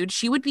tattooed,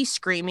 she would be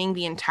screaming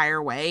the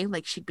entire way.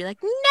 Like she'd be like,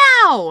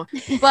 no.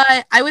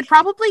 But I would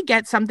probably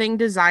get something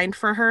designed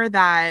for her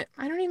that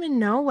I don't even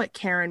know what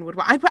Karen would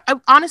want.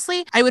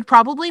 Honestly, I would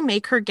probably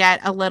make her get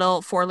a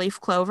little 4-leaf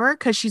clover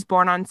because she's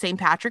born on St.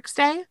 Patrick's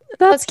Day.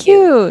 That's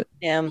cute. cute.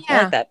 Yeah,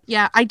 I like that.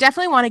 Yeah, I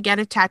definitely want to get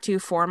a tattoo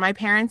for my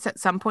parents at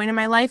some point in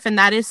my life. And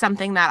that is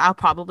something that I'll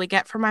probably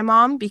get for my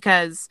mom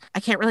because I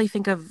can't really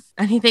think of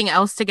anything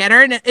else to get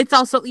her. And it's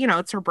also,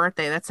 it's her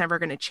birthday. That's never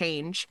going to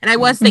change. And I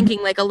was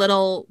thinking like a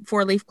little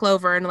 4-leaf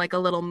clover and like a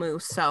little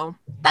moose. So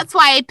that's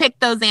why I picked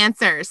those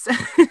answers.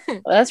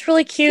 Well, that's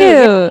really cute. Cute.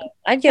 Yeah,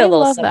 I'd get I a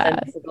little love something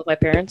that. for both my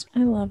parents. I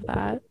love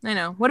that. I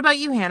know. What about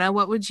you, Hannah?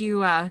 What would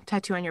you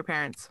tattoo on your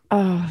parents?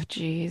 Oh,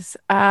 geez.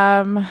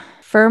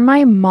 For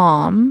my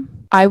mom,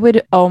 I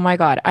would, oh my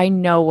God, I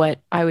know what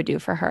I would do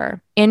for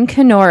her. In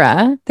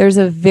Kenora, there's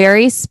a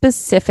very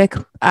specific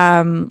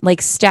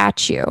like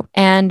statue,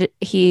 and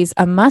he's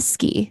a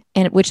muskie,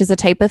 which is a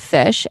type of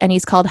fish, and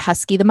he's called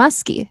Husky the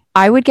Muskie.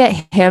 I would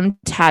get him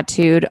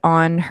tattooed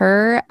on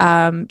her,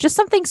 just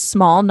something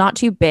small, not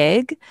too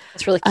big.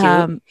 That's really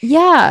cute.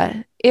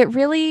 Yeah,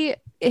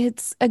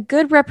 it's a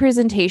good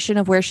representation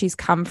of where she's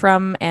come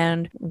from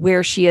and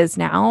where she is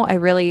now.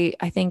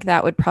 I think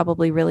that would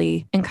probably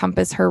really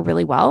encompass her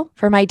really well.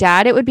 For my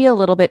dad, it would be a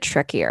little bit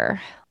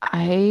trickier.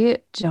 I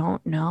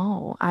don't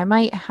know. I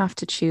might have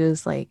to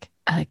choose like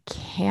a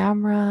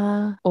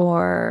camera,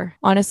 or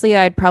honestly,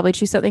 I'd probably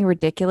choose something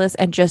ridiculous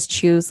and just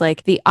choose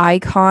like the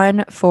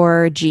icon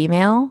for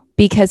Gmail,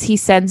 because he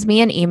sends me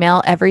an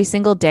email every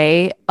single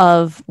day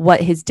of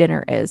what his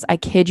dinner is. I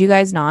kid you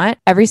guys not.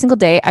 Every single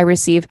day I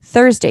receive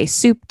Thursday,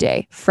 soup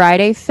day,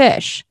 Friday,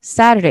 fish,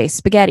 Saturday,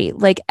 spaghetti.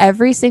 Like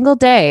every single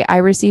day I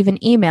receive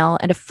an email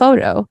and a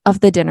photo of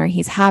the dinner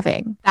he's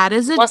having. That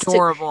is Wants to-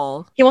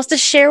 adorable. He wants to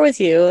share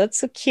with you. That's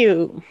so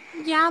cute.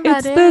 Yeah,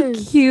 It's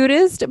the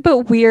cutest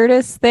but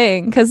weirdest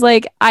thing, because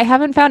like I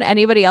haven't found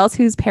anybody else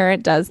whose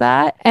parent does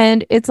that.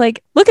 And it's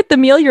like, look at the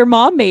meal your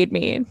mom made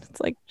me. It's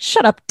like,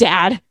 shut up,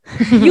 Dad.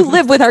 You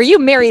live with her. You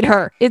married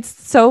her. It's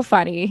so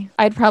funny.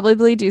 I'd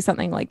probably do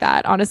something like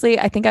that. Honestly,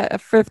 I think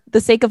for the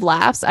sake of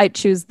laughs, I'd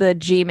choose the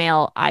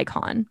Gmail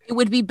icon. It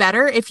would be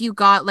better if you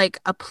got like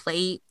a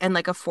plate and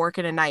like a fork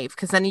and a knife,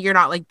 because then you're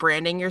not like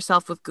branding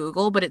yourself with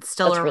Google, but it's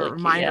still That's a really cute,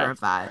 reminder yeah. of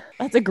that.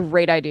 That's a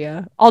great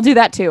idea. I'll do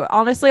that too.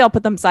 Honestly, I'll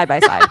put them side by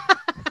side.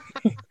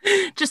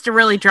 Just to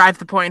really drive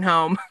the point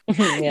home.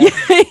 Yeah.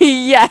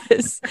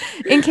 Yes.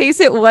 In case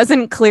it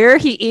wasn't clear,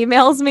 he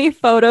emails me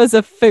photos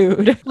of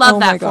food. Love Oh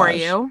my that for gosh.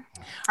 you.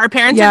 Our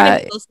parents are Yeah.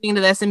 gonna be listening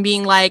to this and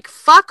being like,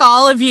 fuck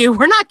all of you.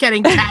 We're not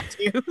getting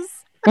tattoos.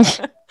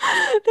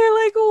 They're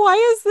like,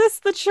 why is this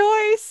the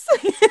choice?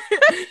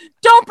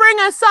 Don't bring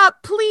us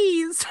up,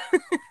 please.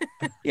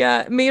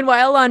 Yeah.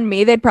 Meanwhile, on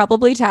me, they'd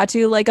probably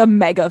tattoo like a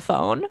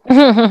megaphone.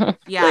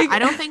 Yeah, Like- I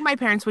don't think my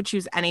parents would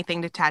choose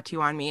anything to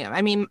tattoo on me.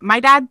 I mean, my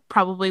dad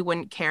probably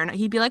wouldn't care.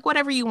 He'd be like,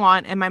 whatever you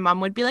want. And my mom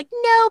would be like,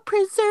 no,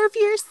 preserve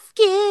your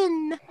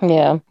skin.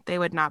 Yeah. They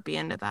would not be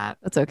into that,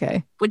 That's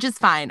okay. which is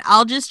fine.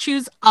 I'll just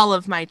choose all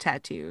of my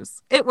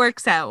tattoos. It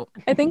works out.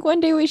 I think one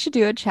day we should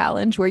do a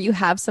challenge where you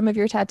have some of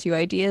your tattoo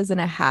ideas in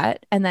a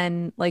hat, and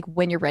then like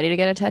when you're ready to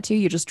get a tattoo,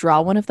 you just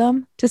draw one of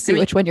them to see I mean-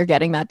 which one you're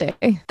getting that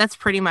day. That's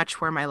pretty much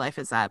where my life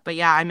is at. But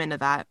yeah, I'm into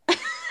that.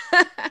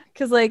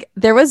 Because like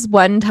there was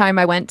one time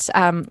I went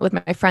with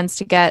my friends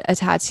to get a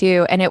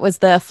tattoo, and it was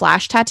the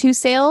flash tattoo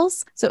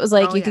sales. So it was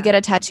like Oh, you yeah. could get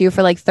a tattoo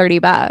for like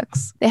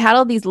 $30. They had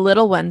all these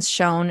little ones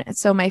shown.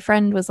 So my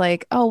friend was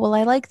like, oh, well,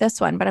 I like this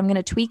one, but I'm going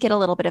to tweak it a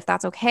little bit if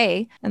that's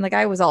okay. And the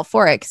guy was all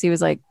for it because he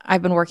was like,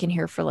 I've been working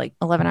here for like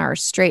 11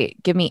 hours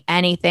straight. Give me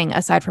anything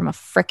aside from a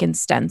freaking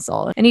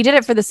stencil. And he did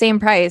it for the same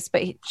price,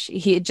 but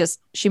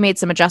she made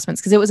some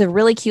adjustments because it was a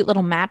really cute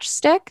little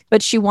matchstick,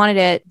 but she wanted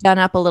it done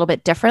up a little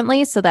bit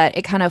differently so that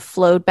it kind of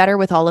flowed better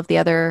with all of the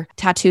other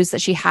tattoos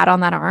that she had on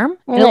that arm.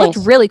 And it looked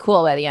Nice. really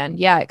cool by the end.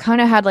 Yeah, it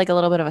kind of had like a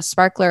little bit of a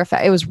sparkler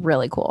effect. It was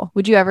really cool.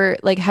 Would you ever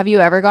have you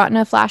ever gotten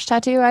a flash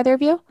tattoo, either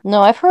of you?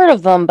 No, I've heard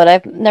of them, but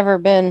I've never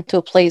been to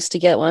a place to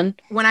get one.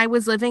 When I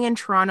was living in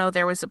Toronto,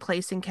 there was a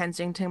place in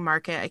Kensington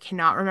Market. I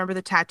cannot remember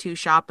the tattoo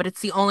shop, but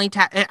it's the only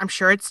I'm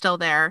sure it's still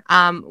there.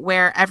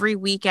 Where every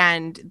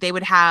weekend they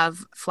would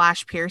have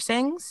flash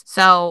piercings.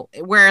 So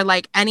where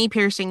like any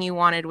piercing you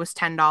wanted was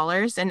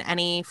 $10, and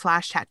any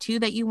flash tattoo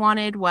that you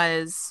wanted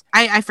was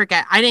I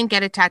forget. I didn't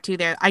get a tattoo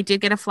there. I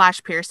did get a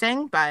flash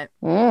piercing, but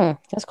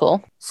That's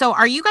cool. so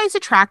are you guys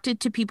attracted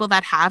to people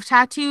that have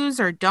tattoos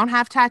or don't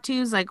have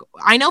tattoos? Like,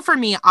 I know for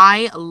me,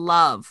 I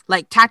love,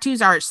 like,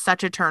 tattoos are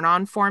such a turn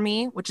on for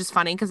me, which is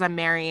funny because I'm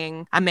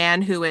marrying a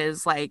man who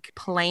is like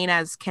plain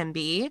as can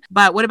be.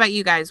 But what about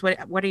you guys?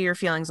 What are your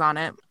feelings on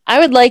it? I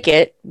would like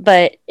it,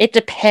 but it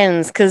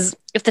depends because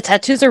if the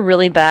tattoos are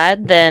really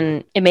bad,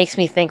 then it makes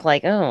me think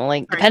like, oh,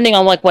 like depending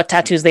on like what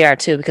tattoos they are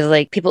too, because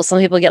like some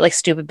people get like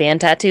stupid band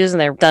tattoos and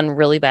they're done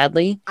really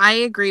badly. I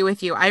agree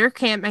with you. I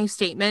recant my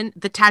statement.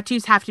 The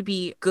tattoos have to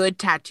be good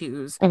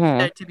tattoos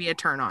to be a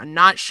turn on,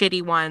 not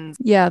shitty ones.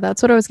 Yeah,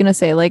 that's what I was gonna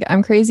say. Like,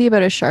 I'm crazy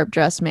about a sharp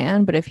dressed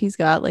man, but if he's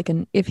got like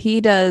if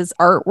he does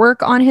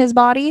artwork on his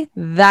body,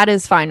 that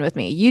is fine with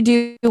me. You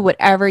do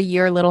whatever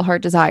your little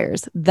heart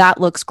desires.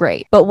 That looks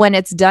great. But when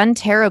it's done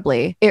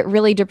terribly, it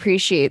really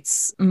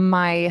depreciates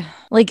my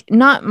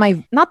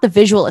not the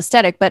visual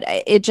aesthetic, but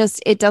it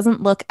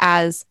doesn't look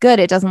as good.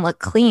 It doesn't look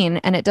clean,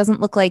 and it doesn't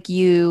look like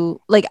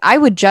I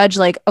would judge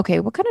like, okay,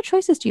 what kind of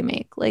choices do you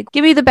make? Like,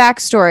 give me the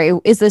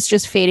backstory. Is this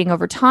just fading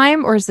over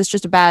time, or is this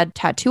just a bad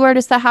tattoo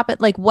artist that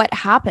happened? Like, what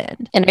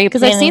happened? And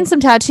because I've seen some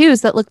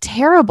tattoos that look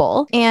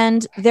terrible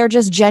and they're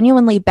just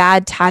genuinely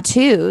bad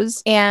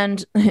tattoos,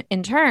 and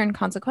in turn,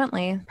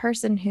 consequently, the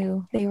person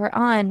who they were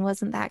on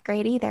wasn't that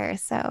great either.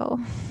 So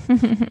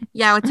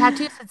yeah, with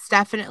tattoos, it's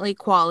definitely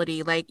quality.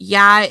 Like,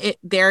 yeah,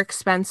 they're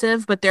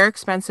expensive, but they're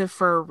expensive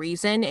for a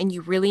reason, and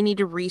you really need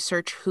to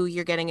research who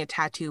you're getting a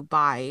tattoo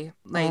by.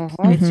 Like,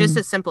 it's just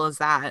as simple as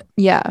that.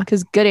 Yeah,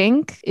 because good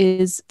ink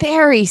is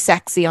very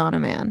sexy on a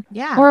man.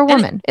 Yeah, or a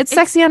woman. It's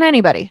sexy on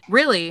anybody.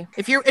 Really,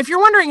 if you're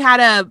wondering how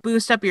to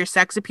boost up your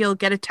sex appeal,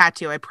 get a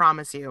tattoo. I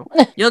promise you,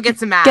 you'll get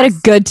some ass. Get a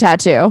good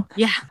tattoo.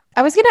 Yeah.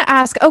 I was going to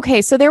ask,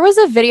 okay, so there was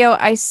a video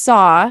I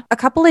saw a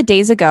couple of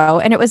days ago,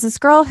 and it was this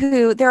girl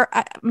who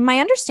my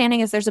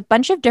understanding is there's a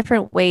bunch of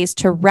different ways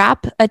to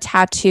wrap a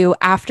tattoo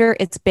after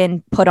it's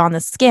been put on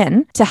the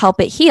skin to help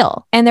it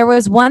heal. And there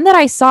was one that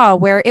I saw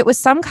where it was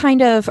some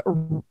kind of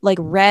like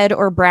red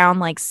or brown,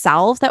 like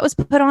salve that was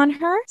put on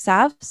her.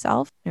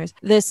 Salve? There's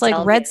this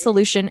like red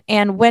solution.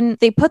 And when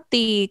they put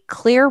the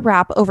clear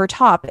wrap over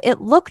top,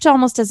 it looked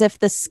almost as if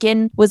the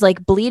skin was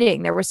like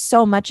bleeding. There was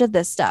so much of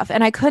this stuff.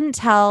 And I couldn't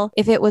tell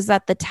if it was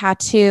that the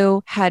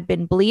tattoo had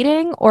been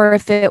bleeding or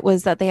if it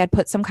was that they had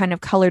put some kind of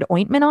colored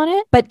ointment on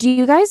it. But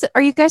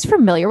are you guys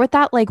familiar with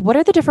that? Like, what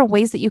are the different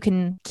ways that you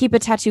can keep a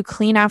tattoo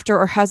clean after,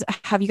 or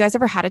have you guys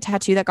ever had a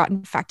tattoo that got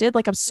infected?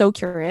 Like, I'm so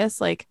curious.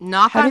 Like,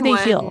 how do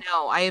they heal?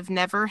 No, I have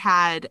never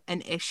had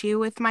an issue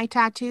with my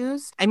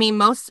tattoos. I mean,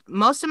 most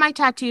of my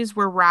tattoos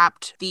were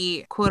wrapped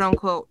the quote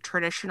unquote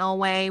traditional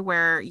way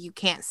where you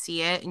can't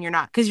see it and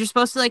because you're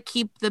supposed to like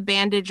keep the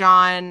bandage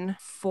on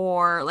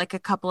for like a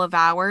couple of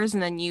hours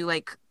and then you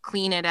like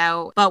clean it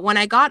out. But when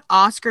I got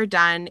Oscar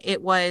done,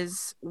 it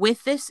was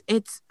with this,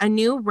 it's a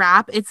new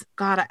wrap.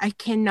 I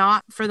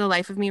cannot for the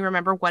life of me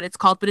remember what it's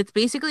called, but it's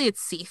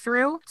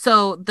see-through.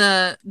 So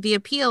the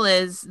appeal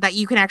is that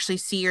you can actually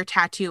see your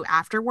tattoo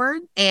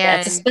afterward.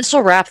 And it's a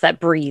special wrap that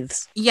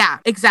breathes. Yeah,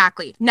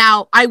 exactly.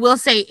 Now, I will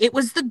say it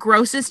was the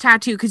grossest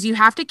tattoo because you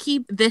have to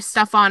keep this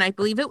stuff on. I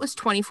believe it was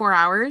 24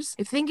 hours.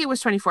 I think it was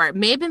 24. It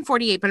may have been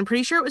 48, but I'm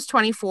pretty sure it was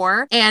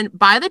 24. And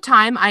by the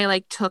time I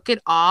like took it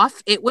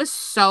off, it was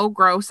so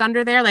gross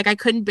under there. Like, I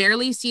couldn't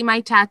barely see my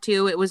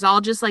tattoo. It was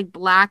all just like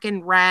black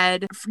and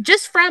red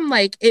just from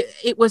like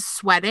it was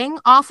sweating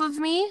off of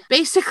me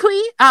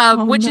basically,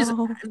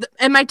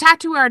 and my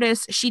tattoo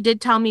artist, she did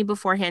tell me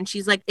beforehand,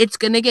 she's like, it's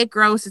gonna get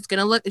gross, it's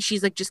gonna look,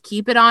 she's like, just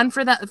keep it on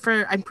for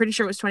I'm pretty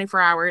sure it was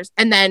 24 hours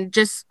and then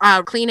just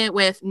clean it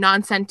with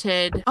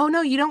non-scented. Oh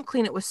no, you don't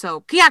clean it with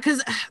soap. Yeah,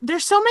 because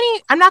there's so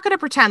many. I'm not gonna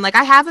pretend like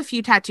I have a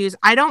few tattoos.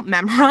 I don't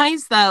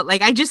memorize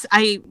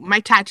my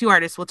tattoo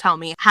artist will tell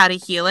me how to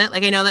heal it.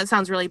 Like, I know that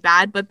sounds really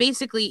bad, but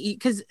basically,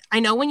 because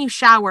I know when you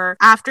shower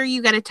after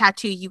you get a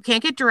tattoo, you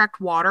can't get direct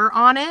water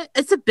on it.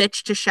 It's a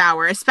bitch to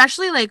shower,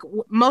 especially like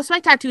most of my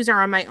tattoos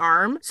are on my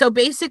arm. So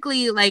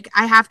basically, like,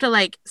 I have to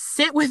like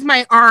sit with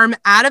my arm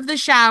out of the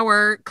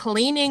shower,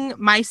 cleaning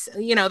my,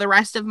 the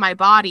rest of my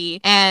body,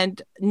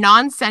 and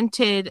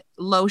non-scented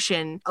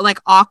lotion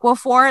like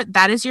Aquaphor,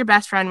 that is your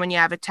best friend when you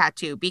have a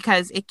tattoo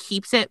because it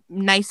keeps it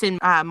nice and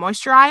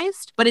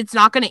moisturized, but it's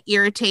not going to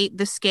irritate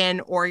the skin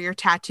or your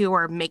tattoo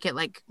or make it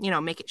like,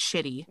 make it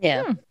shitty.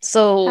 Yeah.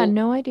 So I had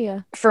no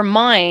idea. For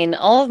mine,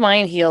 all of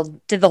mine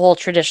healed, did the whole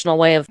traditional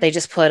way of they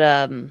just put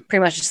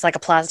pretty much just like a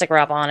plastic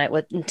wrap on it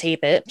and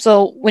tape it.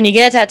 So when you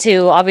get a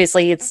tattoo,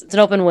 obviously it's an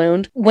open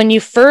wound. When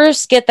you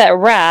first get that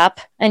wrap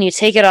and you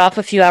take it off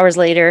a few hours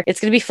later, it's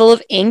going to be full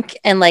of ink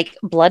and like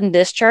blood and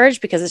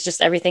discharge because it's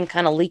just everything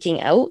kind of leaking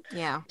out.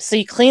 Yeah. So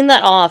you clean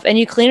that off and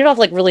you clean it off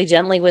like really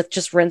gently with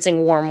just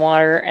rinsing warm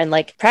water and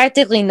like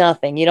practically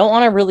nothing. You don't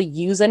want to really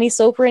use any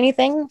soap or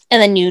anything.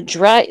 And then you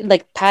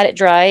pat it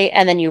dry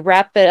and then you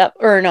wrap it up.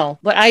 Or no,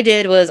 what I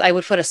did was I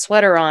would put a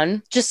sweater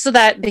on just so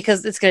that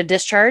because it's going to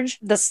discharge,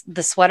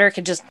 the sweater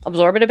can just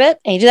absorb it a bit.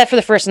 And you do that for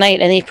the first night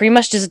and you pretty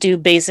much just do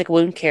basic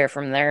wound care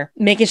from there,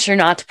 making sure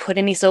not to put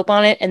any soap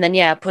on it. And then,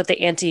 put the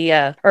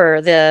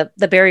or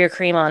the barrier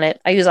cream on it.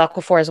 I use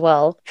Aquaphor as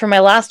well. For my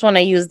last one,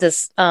 I used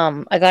this.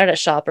 I got it at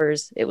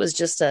Shoppers. It was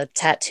just a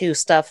tattoo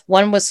stuff.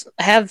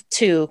 I have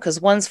two because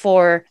one's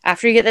for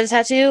after you get the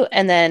tattoo,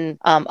 and then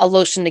a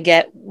lotion to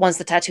get once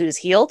the tattoo is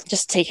healed,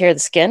 just to take care of the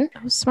skin.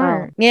 Oh,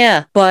 smart.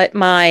 Yeah, but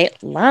my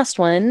last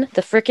one,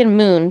 the freaking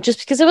moon, just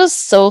because it was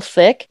so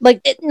thick,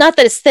 like not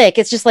that it's thick,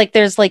 it's just like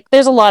there's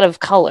a lot of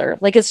color.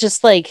 Like it's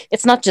just like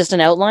it's not just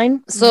an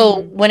outline.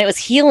 So when it was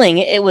healing,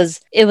 it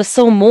was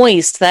so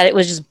moist that it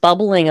was just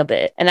bubbling a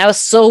bit, and I was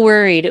so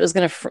worried it was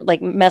gonna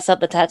like mess up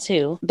the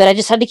tattoo. But I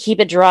just had to keep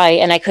it dry,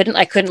 and I couldn't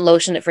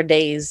lotion it for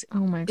days, Oh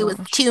my It was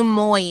gosh. too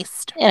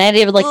moist. and I had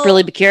to like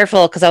really be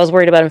careful because I was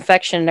worried about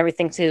infection and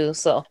everything too.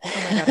 So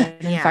Oh my God, an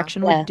Yeah.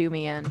 infection Yeah. would do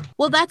me in.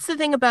 Well, that's the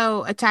thing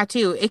about a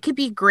tattoo. It could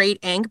be great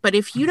ink, but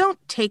if you don't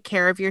take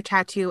care of your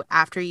tattoo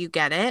after you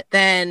get it,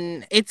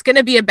 then it's going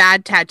to be a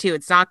bad tattoo.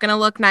 It's not going to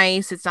look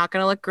nice. It's not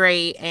going to look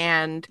great.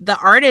 And the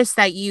artist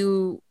that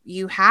you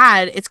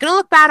had, it's going to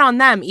look bad on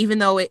them, even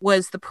though it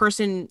was the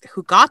person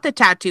who got the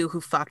tattoo who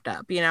fucked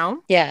up, you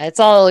know? yeah, it's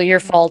all your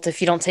fault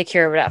if you don't take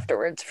care of it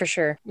afterwards, for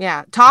sure.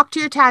 Yeah. Talk to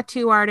your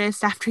tattoo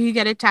artist after you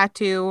get a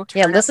tattoo.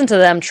 Yeah, listen to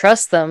them,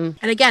 trust them.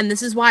 And again,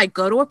 this is why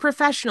go to a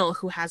professional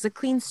who has a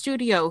clean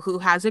studio, who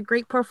has a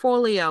great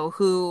portfolio,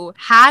 who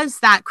has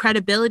that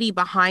credibility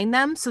behind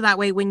them. So that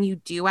way, when you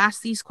do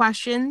ask these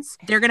questions,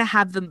 they're going to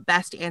have the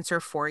best answer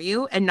for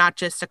you and not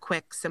just a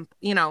quick, simple,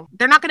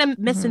 they're not going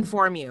to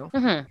misinform you.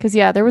 Mm-hmm. Because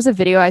there was a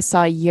video I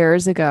saw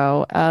years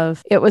ago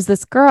of it was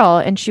this girl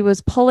and she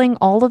was pulling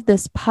all of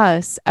this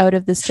pus out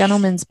of this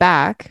gentleman's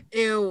back.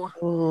 Ew.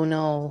 Oh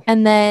no.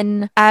 And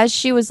then as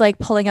she was like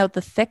pulling out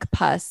the thick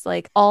pus,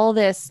 like all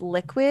this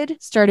liquid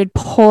started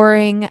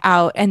pouring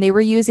out, and they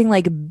were using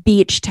like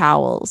beach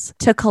towels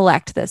to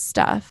collect this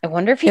stuff. I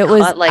wonder if he It caught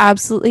was like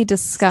absolutely staph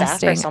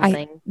disgusting. or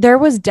something. There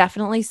was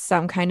definitely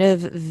some kind of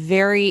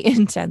very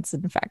intense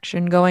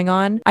infection going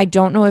on. I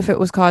don't know if it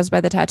was caused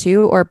by the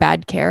tattoo or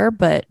bad care,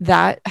 but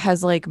that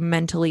has like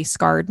mentally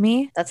scarred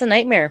me. That's a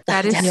nightmare.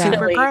 That is super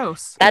Definitely.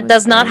 gross. That was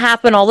does not gross.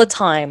 happen all the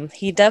time.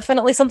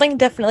 Something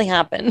definitely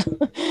happened.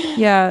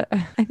 Yeah,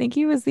 I think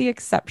he was the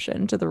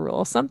exception to the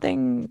rule.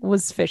 Something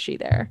was fishy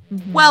there.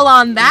 Well,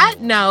 on that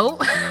note,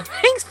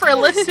 thanks for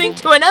listening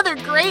to another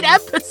great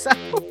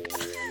episode.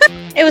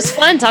 It was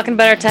fun talking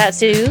about our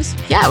tattoos.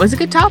 Yeah, it was a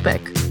good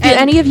topic. Do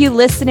any of you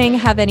listening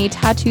have any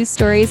tattoo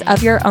stories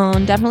of your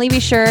own? Definitely be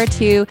sure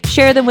to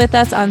share them with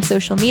us on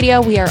social media.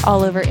 We are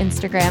all over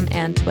Instagram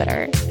and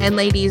Twitter. And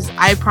ladies,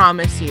 I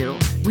promise you,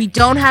 we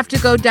don't have to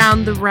go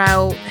down the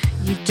route.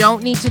 You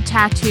don't need to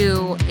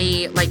tattoo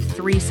a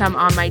threesome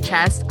on my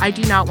chest. I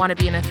do not want to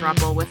be in a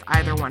throuple with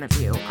either one of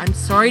you. I'm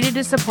sorry to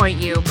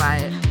disappoint you,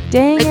 but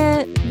Dang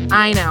it.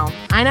 I know.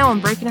 I'm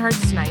breaking hearts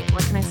tonight.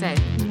 What can I say?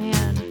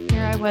 Man,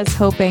 here I was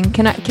hoping.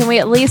 Can we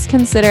at least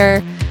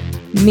consider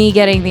me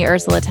getting the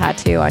Ursula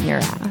tattoo on your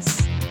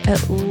ass?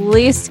 At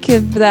least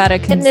give that a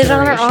Getting it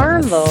on her consideration.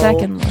 arm, though.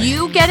 Second look.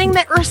 You getting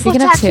the Ursula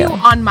Speaking of tattoo two.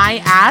 on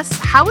my ass?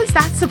 How is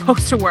that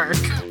supposed to work?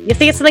 You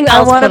think it's something I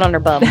else wanna- put on her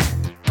bum?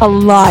 A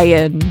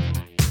lion.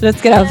 Let's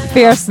get a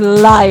fierce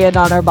lion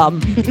on her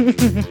bum.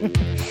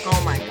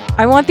 Oh my god.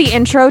 I want the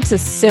intro to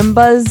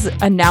Simba's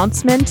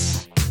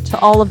announcement to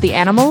all of the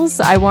animals.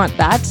 I want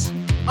that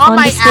On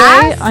my display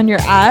ass? on your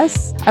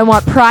ass. I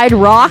want Pride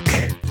Rock.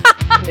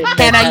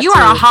 Hannah, you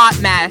are a hot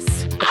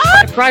mess.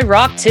 Pride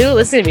Rock too.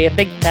 This is gonna be a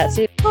big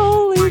tattoo.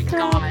 Holy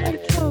God. crap. I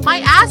can't My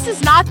believe ass it.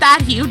 is not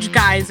that huge,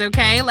 guys,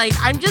 okay?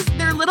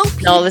 They're little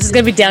pieces. No, this is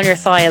gonna be down your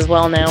thigh as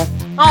well now.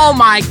 Oh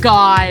my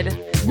god.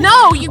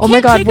 No, you Oh can't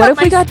my god, take what up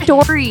if we my got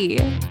Dory?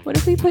 What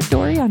if we put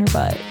Dory on her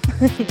butt?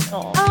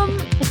 Aw.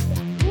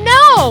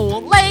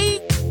 No,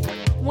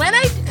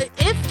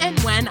 if and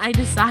when I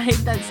decide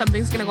that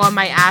something's gonna go on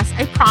my ass,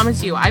 I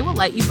promise you, I will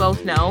let you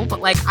both know. But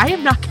I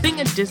am not getting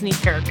a Disney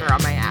character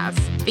on my ass.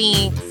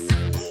 Thanks.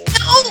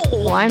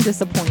 Well, No. I'm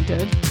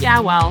disappointed. Yeah,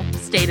 well,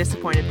 stay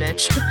disappointed,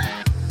 bitch.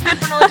 I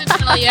don't know what to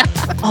tell you.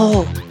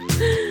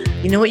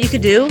 Oh, you know what you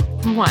could do?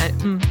 What?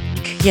 You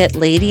could get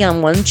Lady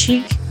on one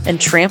cheek and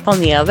Tramp on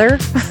the other.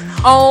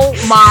 Oh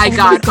my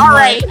god. God. All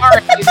right,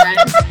 you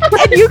guys.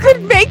 And you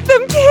could make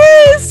them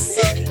kiss!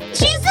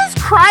 Jesus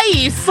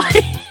Christ!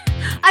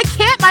 I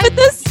can't.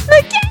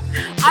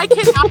 I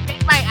cannot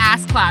make my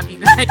ass clap, you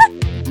guys.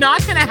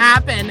 Not gonna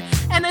happen.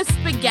 And a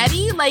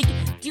spaghetti,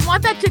 do you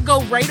want that to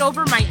go right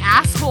over my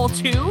asshole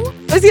too?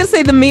 I was gonna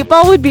say the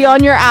meatball would be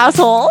on your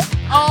asshole.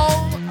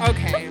 Oh,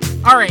 okay.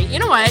 All right. You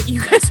know what?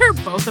 You guys are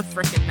both a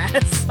freaking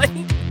mess.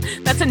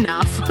 That's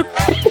enough.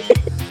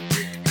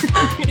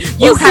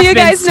 We'll see you have been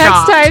guys next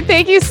stopped. time.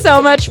 Thank you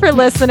so much for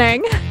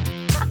listening.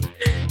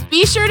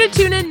 Be sure to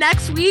tune in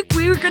next week.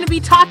 We are going to be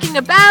talking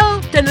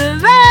about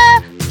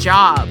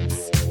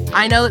jobs.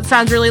 I know it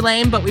sounds really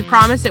lame, but we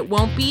promise it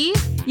won't be.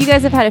 You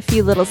guys have had a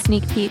few little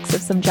sneak peeks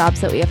of some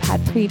jobs that we have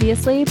had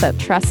previously, but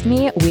trust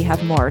me, we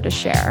have more to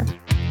share.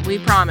 We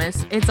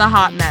promise. It's a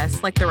hot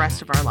mess like the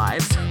rest of our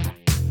lives.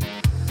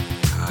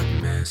 Hot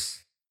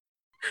mess.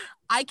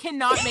 I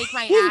cannot make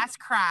my ass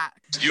crack.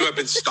 You have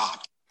been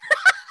stopped.